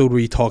old episode where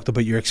you talked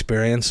about your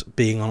experience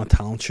being on a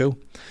talent show.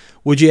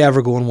 Would you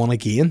ever go on one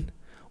again?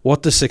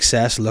 What does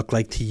success look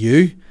like to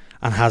you?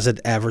 And has it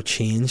ever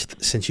changed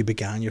since you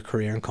began your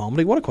career in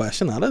comedy? What a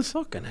question that is.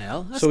 Fucking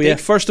hell. That's So deep. yeah,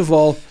 first of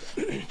all,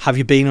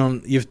 you've been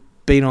on You should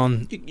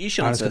Ireland's answer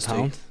Got this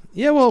Talent. too.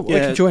 Yeah, well, we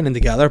can join in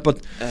together.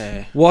 But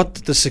Uh,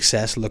 what does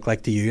success look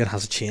like to you, and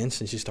has it changed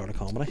since you started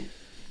comedy?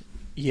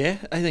 yeah,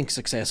 I think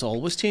success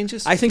always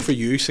changes. I think for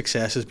you,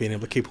 success is being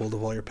able to keep hold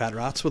of all your pet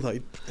rats without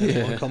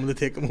anyone coming to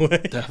take them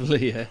away.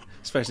 Definitely, yeah.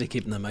 Especially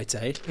keeping them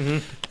outside.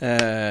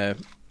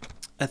 Mm-hmm.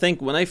 I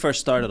think when I first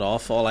started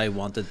off, all I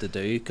wanted to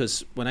do,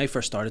 because when I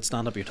first started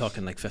stand-up, you're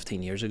talking like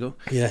 15 years ago.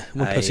 Yeah,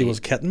 when pussy was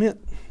a kitten, mate.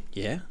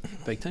 Yeah,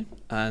 big time.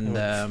 And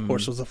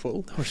horse was a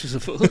fool. Horse was a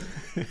fool.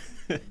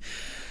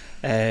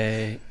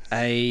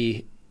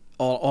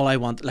 All I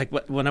want, like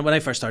when I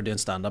first started doing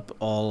stand-up,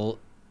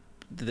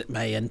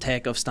 my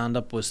intake of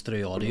stand-up was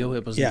through audio.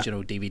 It wasn't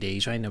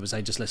DVDs, right? It was,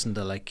 I just listened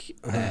to like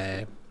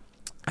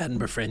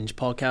Edinburgh Fringe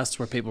podcasts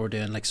where people were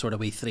doing like sort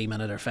of wee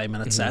 3-minute or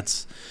 5-minute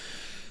sets.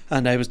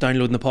 And I was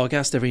downloading the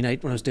podcast every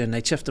night when I was doing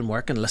night shift and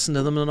work and listening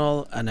to them and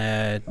all.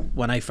 And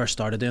when I first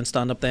started doing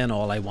stand-up then,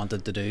 all I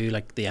wanted to do,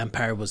 like the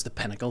Empire was the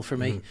pinnacle for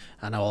me.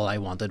 And all I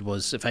wanted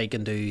was, if I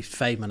can do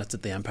 5 minutes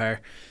at the Empire,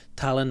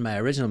 tell in my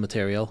original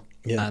material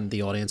and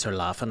the audience are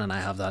laughing and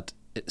I have that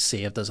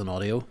saved as an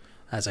audio,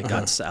 as I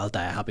got, I'll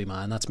die a happy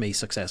man. That's me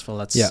successful.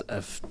 That's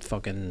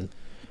fucking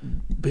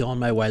beyond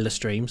my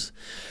wildest dreams.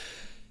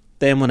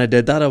 Then when I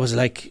did that, I was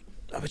like,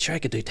 I would sure I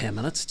could do 10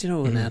 minutes,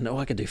 and then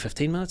I could do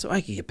 15 minutes. I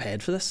could get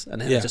paid for this,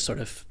 and then it just sort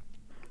of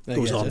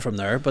goes on from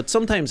there. But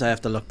sometimes I have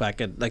to look back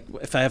at, like,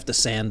 if I have to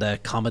send a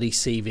comedy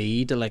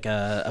CV to like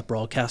a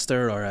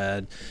broadcaster or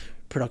a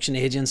production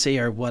agency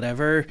or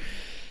whatever,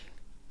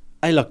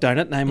 I look down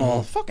it and I'm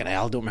all, fucking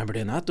hell, don't remember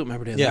doing that, don't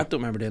remember doing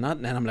that,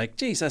 and then I'm like,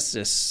 geez, that's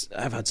just,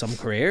 I've had some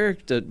career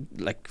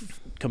that, like,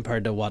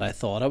 compared to what I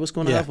thought I was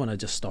going to have when I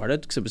just started,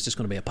 because it was just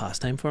going to be a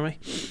pastime for me.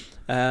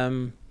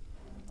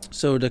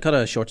 So to cut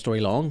a short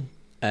story long,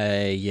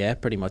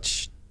 pretty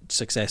much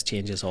success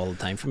changes all the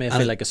time for me. I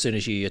feel like as soon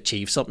as you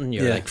achieve something,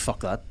 you're like, fuck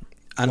that.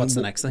 And what's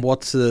the next thing?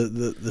 What's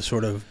the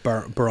sort of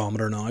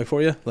barometer now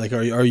for you? Like,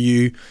 are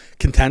you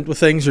content with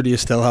things, or do you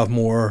still have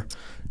more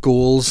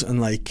goals and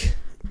like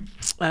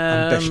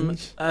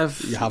ambitions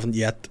you haven't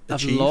yet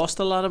achieved? I've lost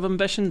a lot of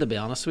ambition, to be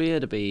honest with you,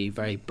 to be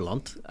very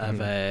blunt.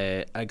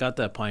 I got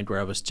to a point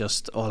where I was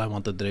just, all I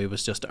wanted to do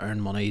was just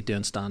earn money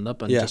doing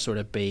stand-up and just sort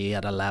of be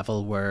at a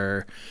level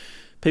where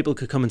people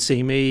could come and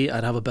see me.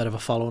 I'd have a bit of a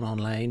following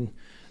online,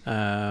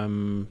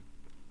 and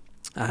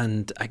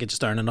I could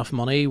just earn enough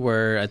money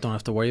where I don't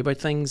have to worry about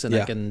things, and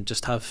I can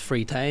just have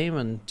free time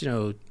and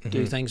do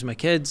things with my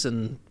kids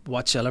and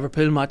watch a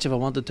Liverpool match if I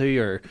wanted to,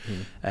 or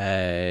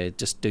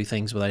just do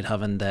things without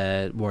having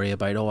to worry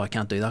about, I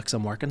can't do that because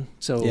I'm working.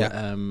 So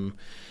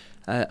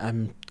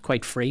I'm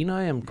quite free now.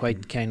 I'm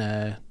quite kind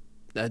of,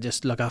 I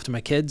just look after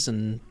my kids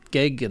and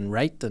gig and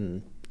write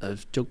and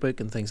joke book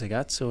and things like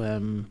that.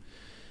 So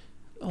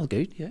all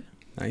good, yeah.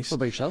 Nice. What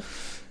about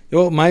yourself?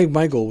 Well,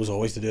 my goal was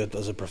always to do it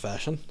as a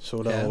profession,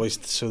 so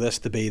this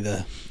to be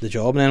the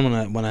job. And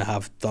then when I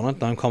have done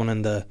it, now I'm coming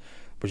into,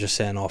 we're just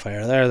saying off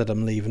air there that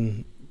I'm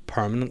leaving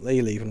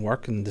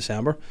work in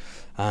December,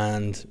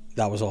 and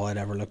that was all I'd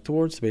ever looked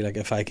towards, to be like,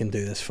 if I can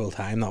do this full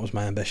time, that was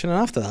my ambition. And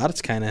after that,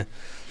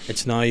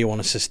 it's now you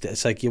want to sustain.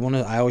 It's like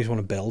I always want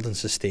to build and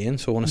sustain.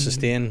 So I want to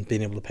sustain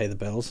being able to pay the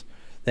bills,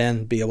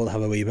 then be able to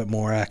have a wee bit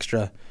more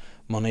extra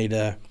money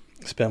to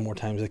spend more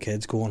time with the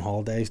kids, go on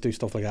holidays, do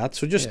stuff like that.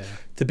 So just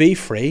to be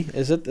free,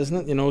 isn't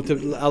it?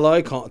 To allow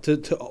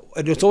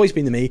it's always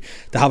been to me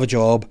to have a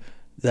job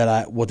that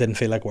I didn't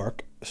feel like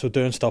work. So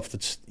doing stuff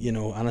that's, you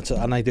know,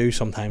 and I do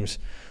sometimes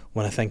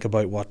when I think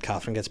about what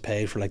Catherine gets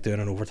paid for, like doing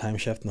an overtime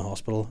shift in the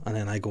hospital, and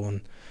then I go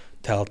and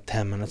tell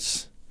 10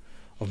 minutes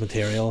of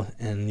material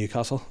in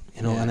Newcastle,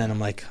 you know, and then I'm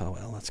like, oh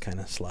well, that's kind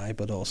of sly,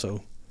 but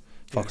also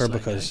fuck her,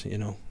 because you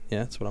know,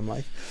 that's what I'm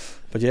like.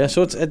 But yeah,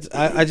 so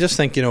I just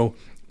think, you know,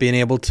 being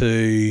able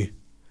to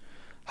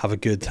have a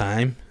good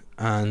time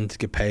and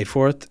get paid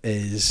for it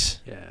is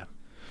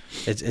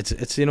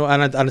it's you know,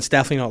 and it's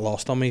definitely not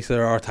lost on me. So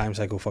there are times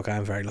I go, fuck,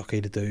 I'm very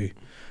lucky to do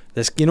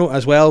this, you know,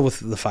 as well, with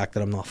the fact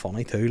that I'm not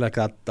funny too, like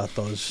that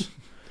does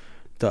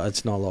that,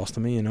 it's not lost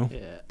on me, you know.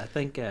 I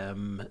think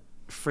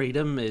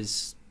freedom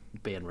is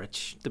being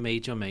rich to me.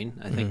 Do you know what I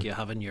mean? I think you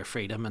having your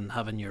freedom and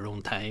having your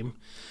own time,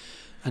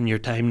 and your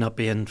time not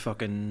being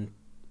fucking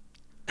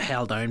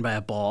held down by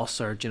a boss,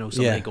 or, you know,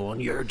 somebody going,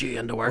 you're due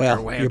into work,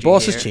 or where your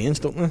boss has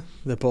changed, don't they?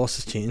 The boss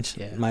has changed.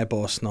 My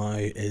boss now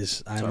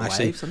is, I'm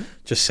actually wives,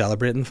 just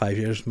celebrating 5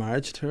 years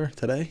marriage to her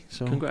today,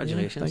 so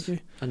congratulations. Thank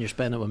you. And you're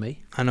spending it with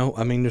me. I know,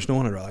 I mean, there's no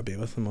one I'd rather be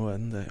with on my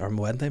wedding day, or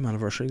my wedding day, my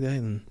anniversary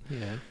day,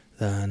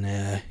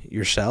 than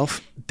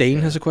yourself. Dean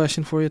has a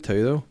question for you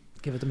too, though.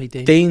 Give it to me,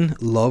 Dean. Dean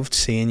loved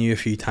seeing you a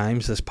few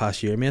times this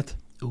past year, mate.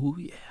 Oh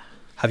yeah.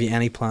 Have you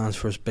any plans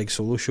for his big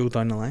solo show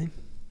down the line?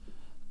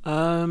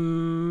 I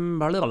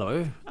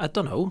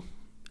don't know.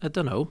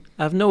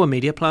 I have no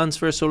immediate plans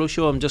for a solo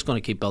show. I'm just going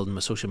to keep building my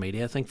social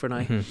media, I think, for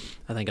now.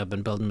 I think I've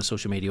been building my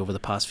social media over the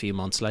past few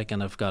months, like,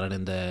 and I've got it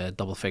into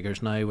double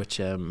figures now, which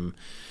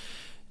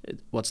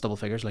what's double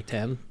figures, like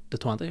 10 to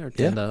 20 or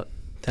 10 to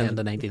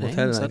 99? Well,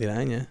 10 to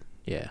 99, yeah.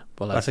 Yeah,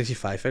 well, that's actually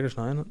 5 figures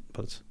now, isn't it?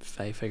 But it's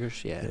 5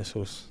 figures, yeah.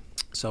 So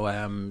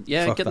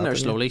getting there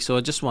slowly. So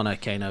I just want to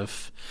kind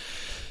of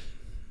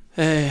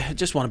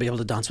just want to be able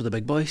to dance with the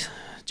big boys.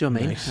 Do you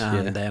know what I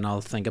mean? And then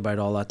I'll think about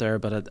all that there.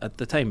 But at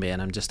the time being,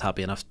 I'm just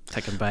happy enough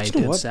ticking by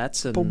doing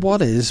sets. And but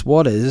what's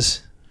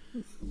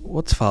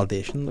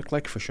validation look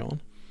like for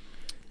Sean?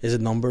 Is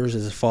it numbers?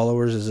 Is it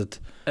followers? Is it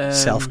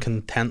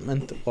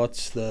self-contentment?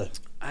 What's the?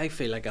 I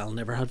feel like I'll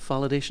never have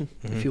validation.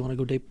 If you want to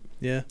go deep,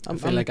 I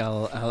feel like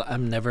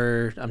I'm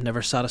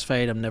never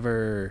satisfied. I'm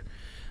never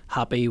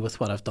happy with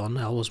what I've done.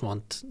 I always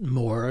want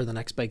more, the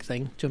next big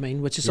thing. Do you know what I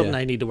mean? Which is something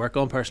I need to work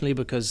on personally,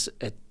 because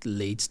it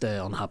leads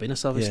to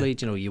unhappiness, obviously.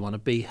 You know, you want to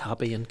be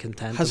happy and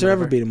content. Has there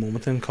ever been a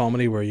moment in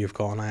comedy where you've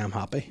gone, I am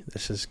happy,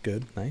 this is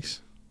good,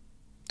 nice?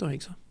 Don't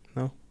think so.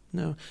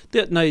 No.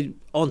 Now,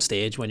 on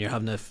stage, when you're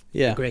having a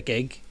great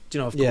gig, do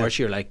you know, of course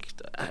you're like,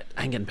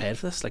 I'm getting paid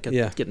for this, like,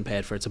 getting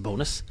paid for it's a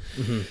bonus.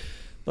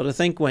 But I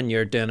think when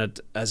you're doing it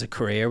as a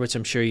career, which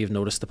I'm sure you've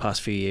noticed the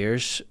past few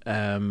years,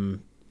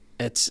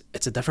 it's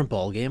a different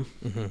ball game.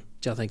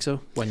 Do you think so?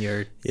 When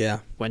your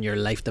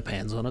life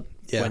depends on it,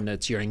 when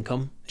it's your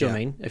income. Do you know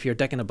what I mean? If you're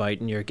dicking about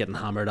and you're getting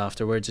hammered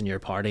afterwards and you're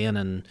partying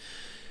and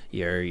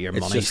your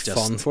money's just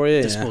fun for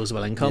you,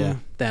 disposable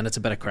income, then it's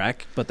a bit of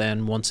crack. But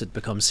then once it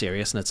becomes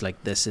serious and it's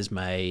like, this is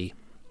my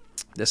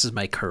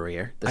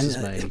career, this is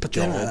my but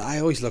job. Then I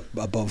always look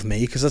above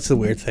me, because that's the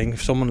weird thing.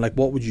 If someone like,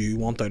 what would you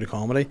want out of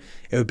comedy?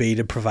 It would be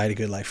to provide a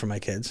good life for my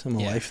kids and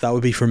my wife. That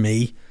would be for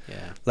me.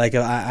 Like,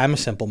 I'm a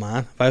simple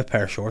man. If I have a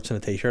pair of shorts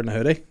and a t-shirt and a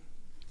hoodie,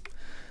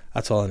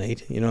 that's all I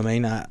need, you know what I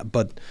mean?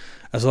 But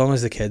as long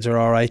as the kids are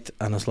alright,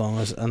 and as long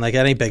as, and like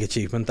any big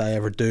achievement I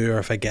ever do, or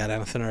if I get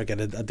anything, or I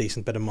get a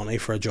decent bit of money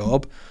for a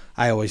job,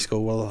 I always go,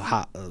 well,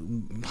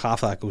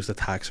 half that goes to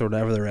tax or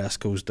whatever, the rest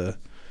goes to,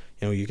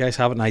 you know, you guys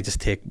have it, and I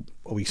just take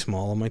a wee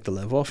small amount to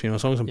live off, you know,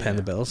 as long as I'm paying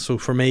the bills. So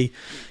for me,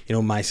 you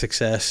know, my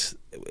success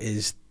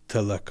is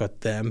to look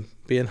at them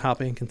being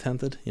happy and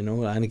contented, you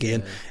know. And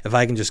again, if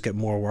I can just get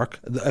more work,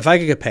 if I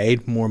could get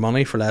paid more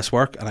money for less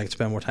work and I could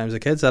spend more time with the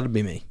kids, that'd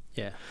be me.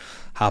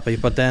 Happy.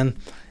 But then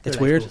it's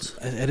weird.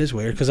 It is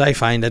weird, because I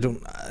find I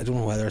don't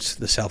know whether it's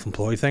the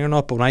self-employed thing or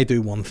not, but when I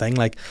do one thing,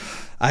 like,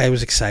 I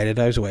was excited,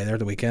 I was away there at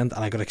the weekend,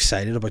 and I got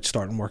excited about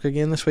starting work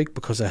again this week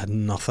because I had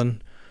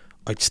nothing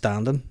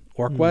outstanding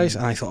work-wise,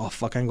 and I thought, oh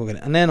fuck, I'm going to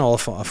get it. And then all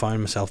I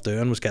found myself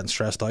doing was getting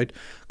stressed out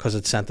because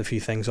I'd sent a few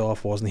things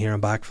off, wasn't hearing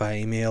back via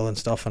email and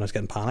stuff, and I was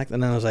getting panicked.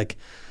 And then I was like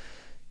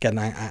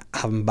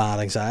having bad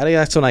anxiety.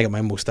 That's when I get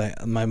my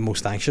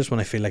most anxious, when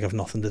I feel like I've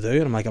nothing to do,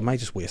 and I'm like, am I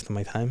just wasting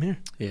my time here?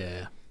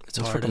 It's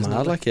hard, isn't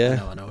it?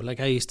 I know. Like,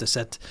 I used to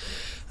sit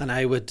and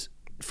I would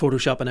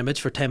Photoshop an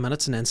image for 10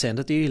 minutes and then send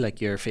it to you, like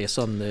your face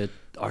on the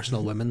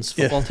Arsenal women's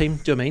football team.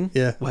 Do you know what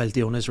I mean? While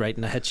Diona's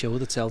writing a hit show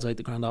that sells out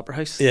the Grand Opera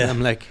House. And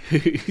I'm like,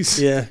 who's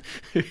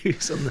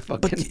on the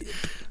fucking...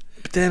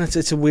 But then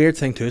it's a weird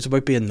thing too. It's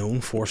about being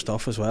known for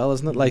stuff as well,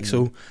 isn't it? Like,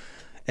 so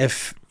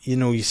if, you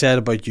know, you said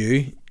about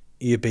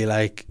you'd be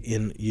like,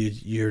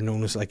 you're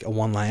known as like a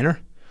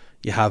one-liner.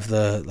 You have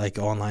the like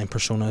online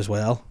persona as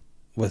well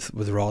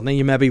with Rodney.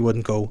 You maybe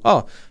wouldn't go,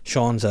 oh,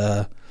 Sean's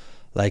a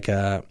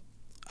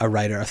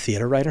writer, a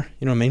theatre writer,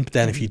 you know what I mean? But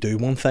then if you do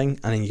one thing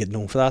and then you get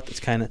known for that,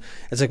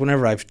 it's like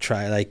whenever I've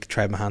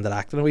tried my hand at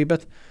acting a wee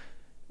bit,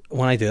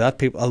 when I do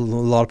that, a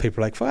lot of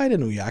people are like, well, I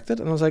didn't know you acted.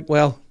 And I was like,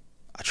 well,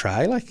 I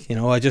try, like, you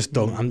know, I just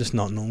don't, I'm just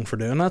not known for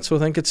doing that. So I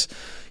think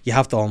you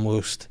have to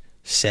almost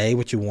say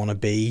what you want to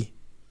be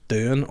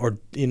doing, or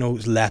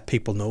let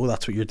people know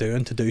that's what you're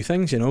doing to do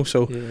things.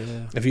 So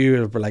if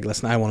you were like,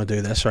 listen, I want to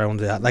do this or I want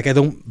to do that. Like, I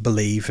don't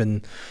believe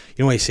in,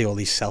 I see all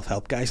these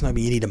self-help guys now.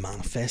 You need to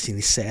manifest, you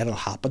need to say it'll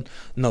happen.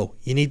 No,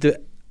 you need to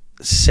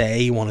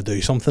say you want to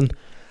do something,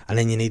 and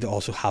then you need to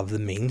also have the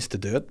means to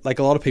do it. Like,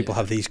 a lot of people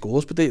have these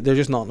goals, but they're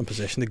just not in a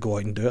position to go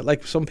out and do it.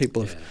 Like, some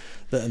people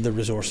have the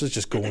resources,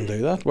 just go and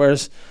do that.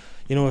 Whereas,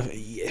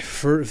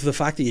 for the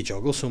fact that you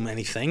juggle so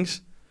many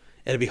things,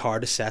 it'd be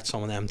hard to set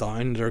some of them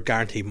down. They're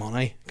guaranteed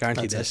money,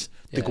 guaranteed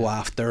to go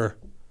after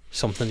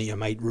something that you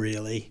might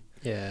really.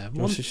 Yeah,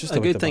 a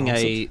good thing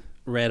I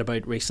read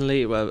about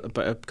recently, about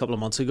a couple of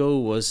months ago,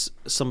 was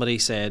somebody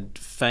said,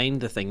 find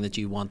the thing that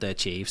you want to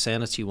achieve. Saying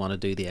that you want to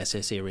do the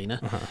SSE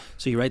arena,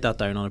 so you write that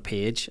down on a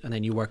page, and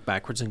then you work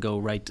backwards and go,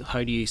 right,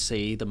 how do you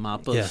see the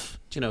map of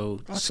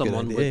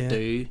someone would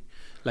do,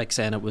 like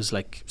saying it was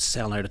like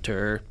selling out a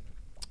tour,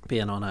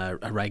 being on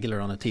a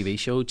regular on a TV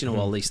show,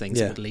 all these things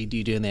that would lead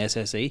you doing the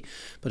SSE.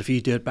 But if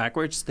you do it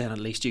backwards, then at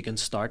least you can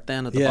start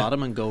then at the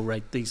bottom and go,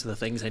 right, these are the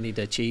things I need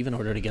to achieve in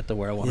order to get to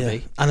where I want to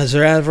be. And is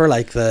there ever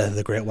like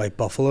the great white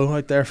buffalo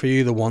out there for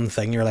you, the one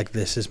thing you're like,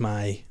 this is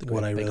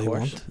what I really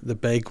want, the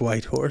big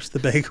white horse, the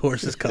big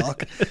horse's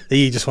cock that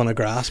you just want to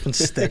grasp and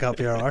stick up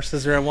your arse?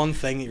 Is there one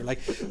thing that you're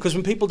like, because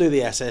when people do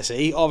the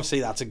SSE, obviously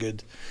it's a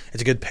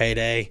good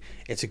payday,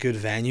 it's a good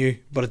venue,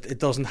 but it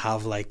doesn't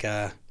have like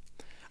a,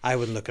 I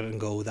wouldn't look at it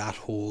and go, that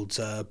holds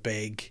a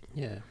big...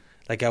 Yeah.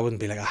 Like, I wouldn't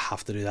be like, I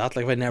have to do that.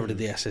 Like, if I never did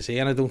the SSE,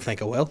 and I don't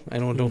think I will. I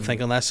don't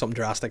think, unless something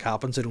drastic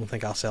happens, I don't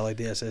think I'll sell out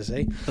the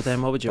SSE. But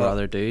then what would you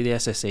rather do? The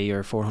SSE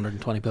or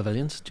 420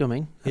 pavilions? Do you know what I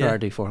mean? I'd rather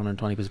do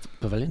 420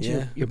 pavilions.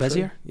 Yeah. You're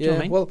busier. Do you know what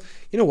I mean? Well,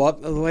 you know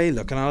what? The way you're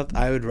looking at it,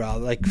 I would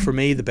rather... Like, for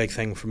me, the big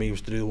thing for me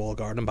was to do the Wall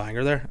Garden and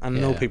Bangor there. And I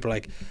know people are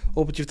like,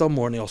 oh, but you've done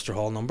more than the Ulster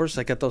Hall numbers.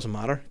 Like, it doesn't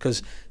matter.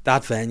 Because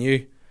that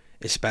venue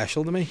is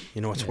special to me.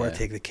 It's where I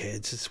take the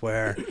kids. It's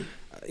where...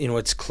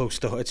 it's close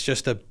to, it's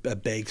just a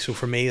big, so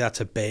for me that's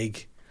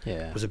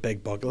was a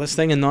big bucket list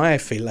thing, and now I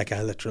feel like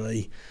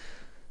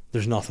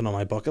there's nothing on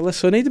my bucket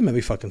list, so I need to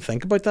maybe fucking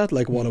think about that,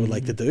 like what I would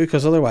like to do,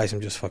 because otherwise I'm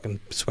just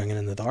fucking swinging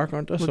in the dark,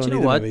 aren't I? So I need to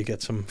maybe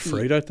get some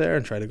fruit out there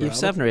and try to grab it. You have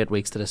 7 or 8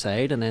 weeks to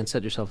decide, and then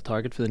set yourself a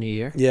target for the new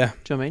year. Yeah.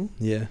 Do you know what I mean?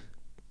 Yeah.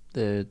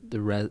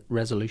 The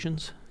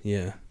resolutions.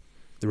 Yeah.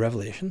 The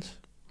revelations.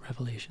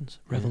 Revolutions.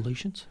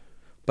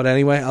 But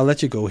anyway, I'll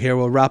let you go here.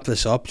 We'll wrap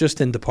this up just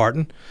in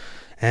departing.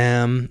 You've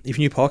a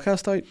new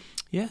podcast out?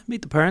 Yeah,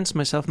 Meet the Parents,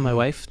 myself and my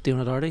wife, doing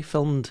it already,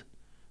 filmed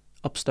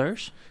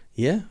upstairs.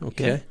 Yeah,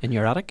 okay. Yeah, in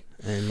your attic.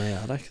 In my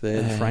attic,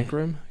 the Frank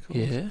room.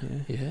 Yeah.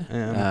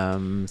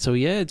 So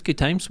yeah, it's good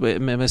times.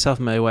 Myself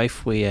and my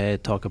wife, we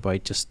talk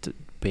about just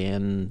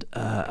being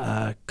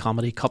a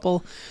comedy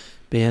couple,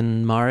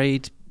 being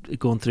married,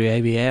 going through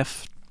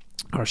IVF,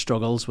 our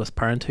struggles with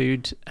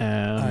parenthood.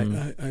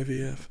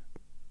 IVF.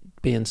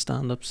 Being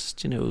stand-ups,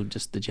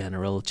 just the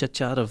general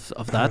chit-chat of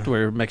that.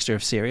 We're a mixture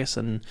of serious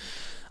and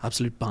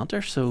absolute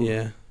banter. So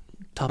yeah.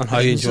 And how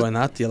are you enjoying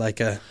that? Do you like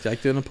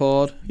doing a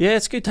pod? Yeah,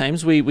 it's good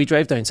times. We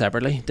drive down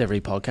separately to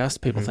every podcast.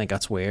 People think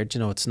that's weird.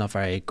 It's not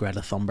very Greta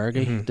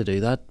Thunberg-y to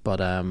do that. But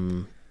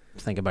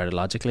think about it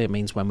logically. It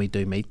means when we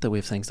do meet that we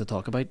have things to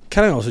talk about.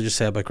 Can I also just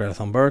say about Greta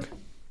Thunberg?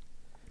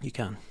 You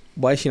can.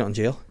 Why is she not in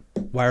jail?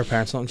 Why are her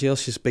parents not in jail?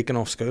 She's beacon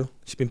off school.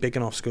 She's been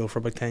beacon off school for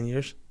about 10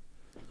 years.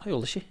 How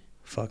old is she?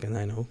 Fucking,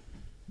 I know.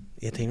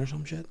 18 or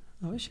some shit.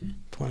 Oh, is she?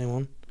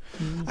 21.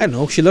 I don't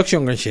know. She looks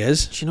younger than she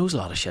is. She knows a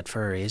lot of shit for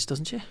her age,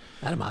 doesn't she?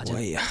 I'd imagine.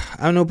 Well, yeah.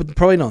 I don't know, but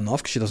probably not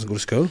enough because she doesn't go to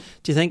school.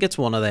 Do you think it's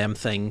one of them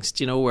things,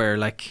 where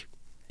like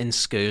in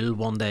school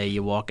one day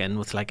you walk in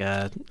with like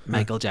a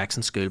Michael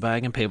Jackson school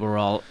bag and people are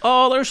all,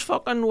 oh, there's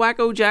fucking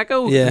Wacko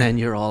Jacko. Yeah. And then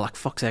you're all like,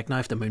 fuck's sake, now I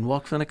have to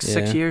moonwalk for the next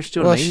 6 years.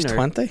 Do you know what I mean? She's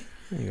 20.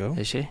 There you go.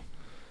 Is she?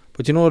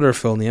 But you know what her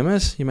full name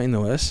is? You might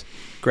know this.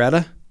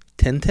 Greta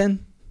Tintin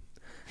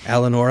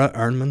Eleonora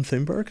Ernman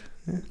Thunberg.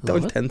 Yeah.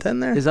 Double Tintin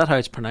there. Is that how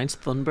it's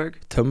pronounced? Thunberg?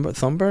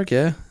 Thunberg,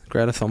 yeah.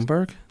 Greta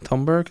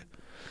Thunberg.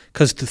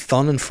 Because the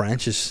thun in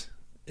French is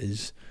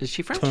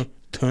she French?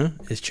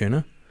 Is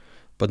tuna.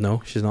 But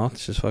no, she's not.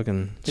 She's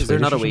fucking Is there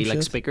not a wee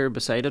like speaker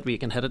beside it where you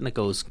can hit it and it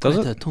goes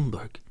Greta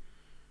Thunberg?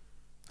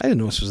 I didn't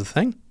know this was a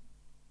thing.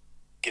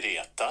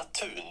 Greta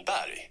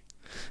Thunberg.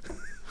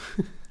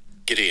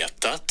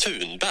 Greta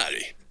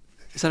Thunberg.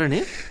 Is that her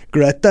name?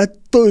 Greta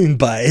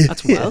Thunberg.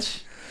 That's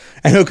Welsh.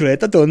 I know,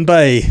 Greta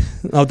Thunberg.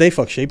 Oh, they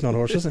fuck sheep, not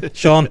horses.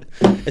 Sean,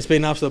 it's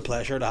been an absolute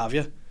pleasure to have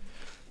you.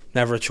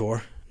 Never a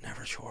chore.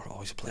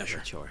 Always a pleasure.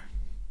 Never a chore.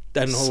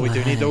 I don't know what we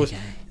do need those.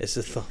 It's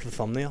the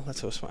thumbnail.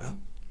 Let's have a smile.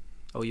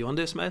 Oh, you want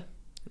to do a smile?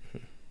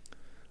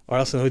 Or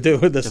else we do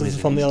this is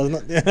the thumbnail,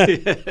 isn't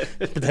it?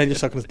 Yeah. Pretend you're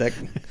sucking his dick.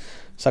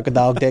 Suck a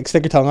dog dick.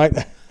 Stick your tongue out.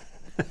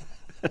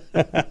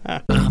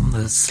 I'm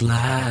the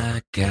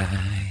sly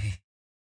guy.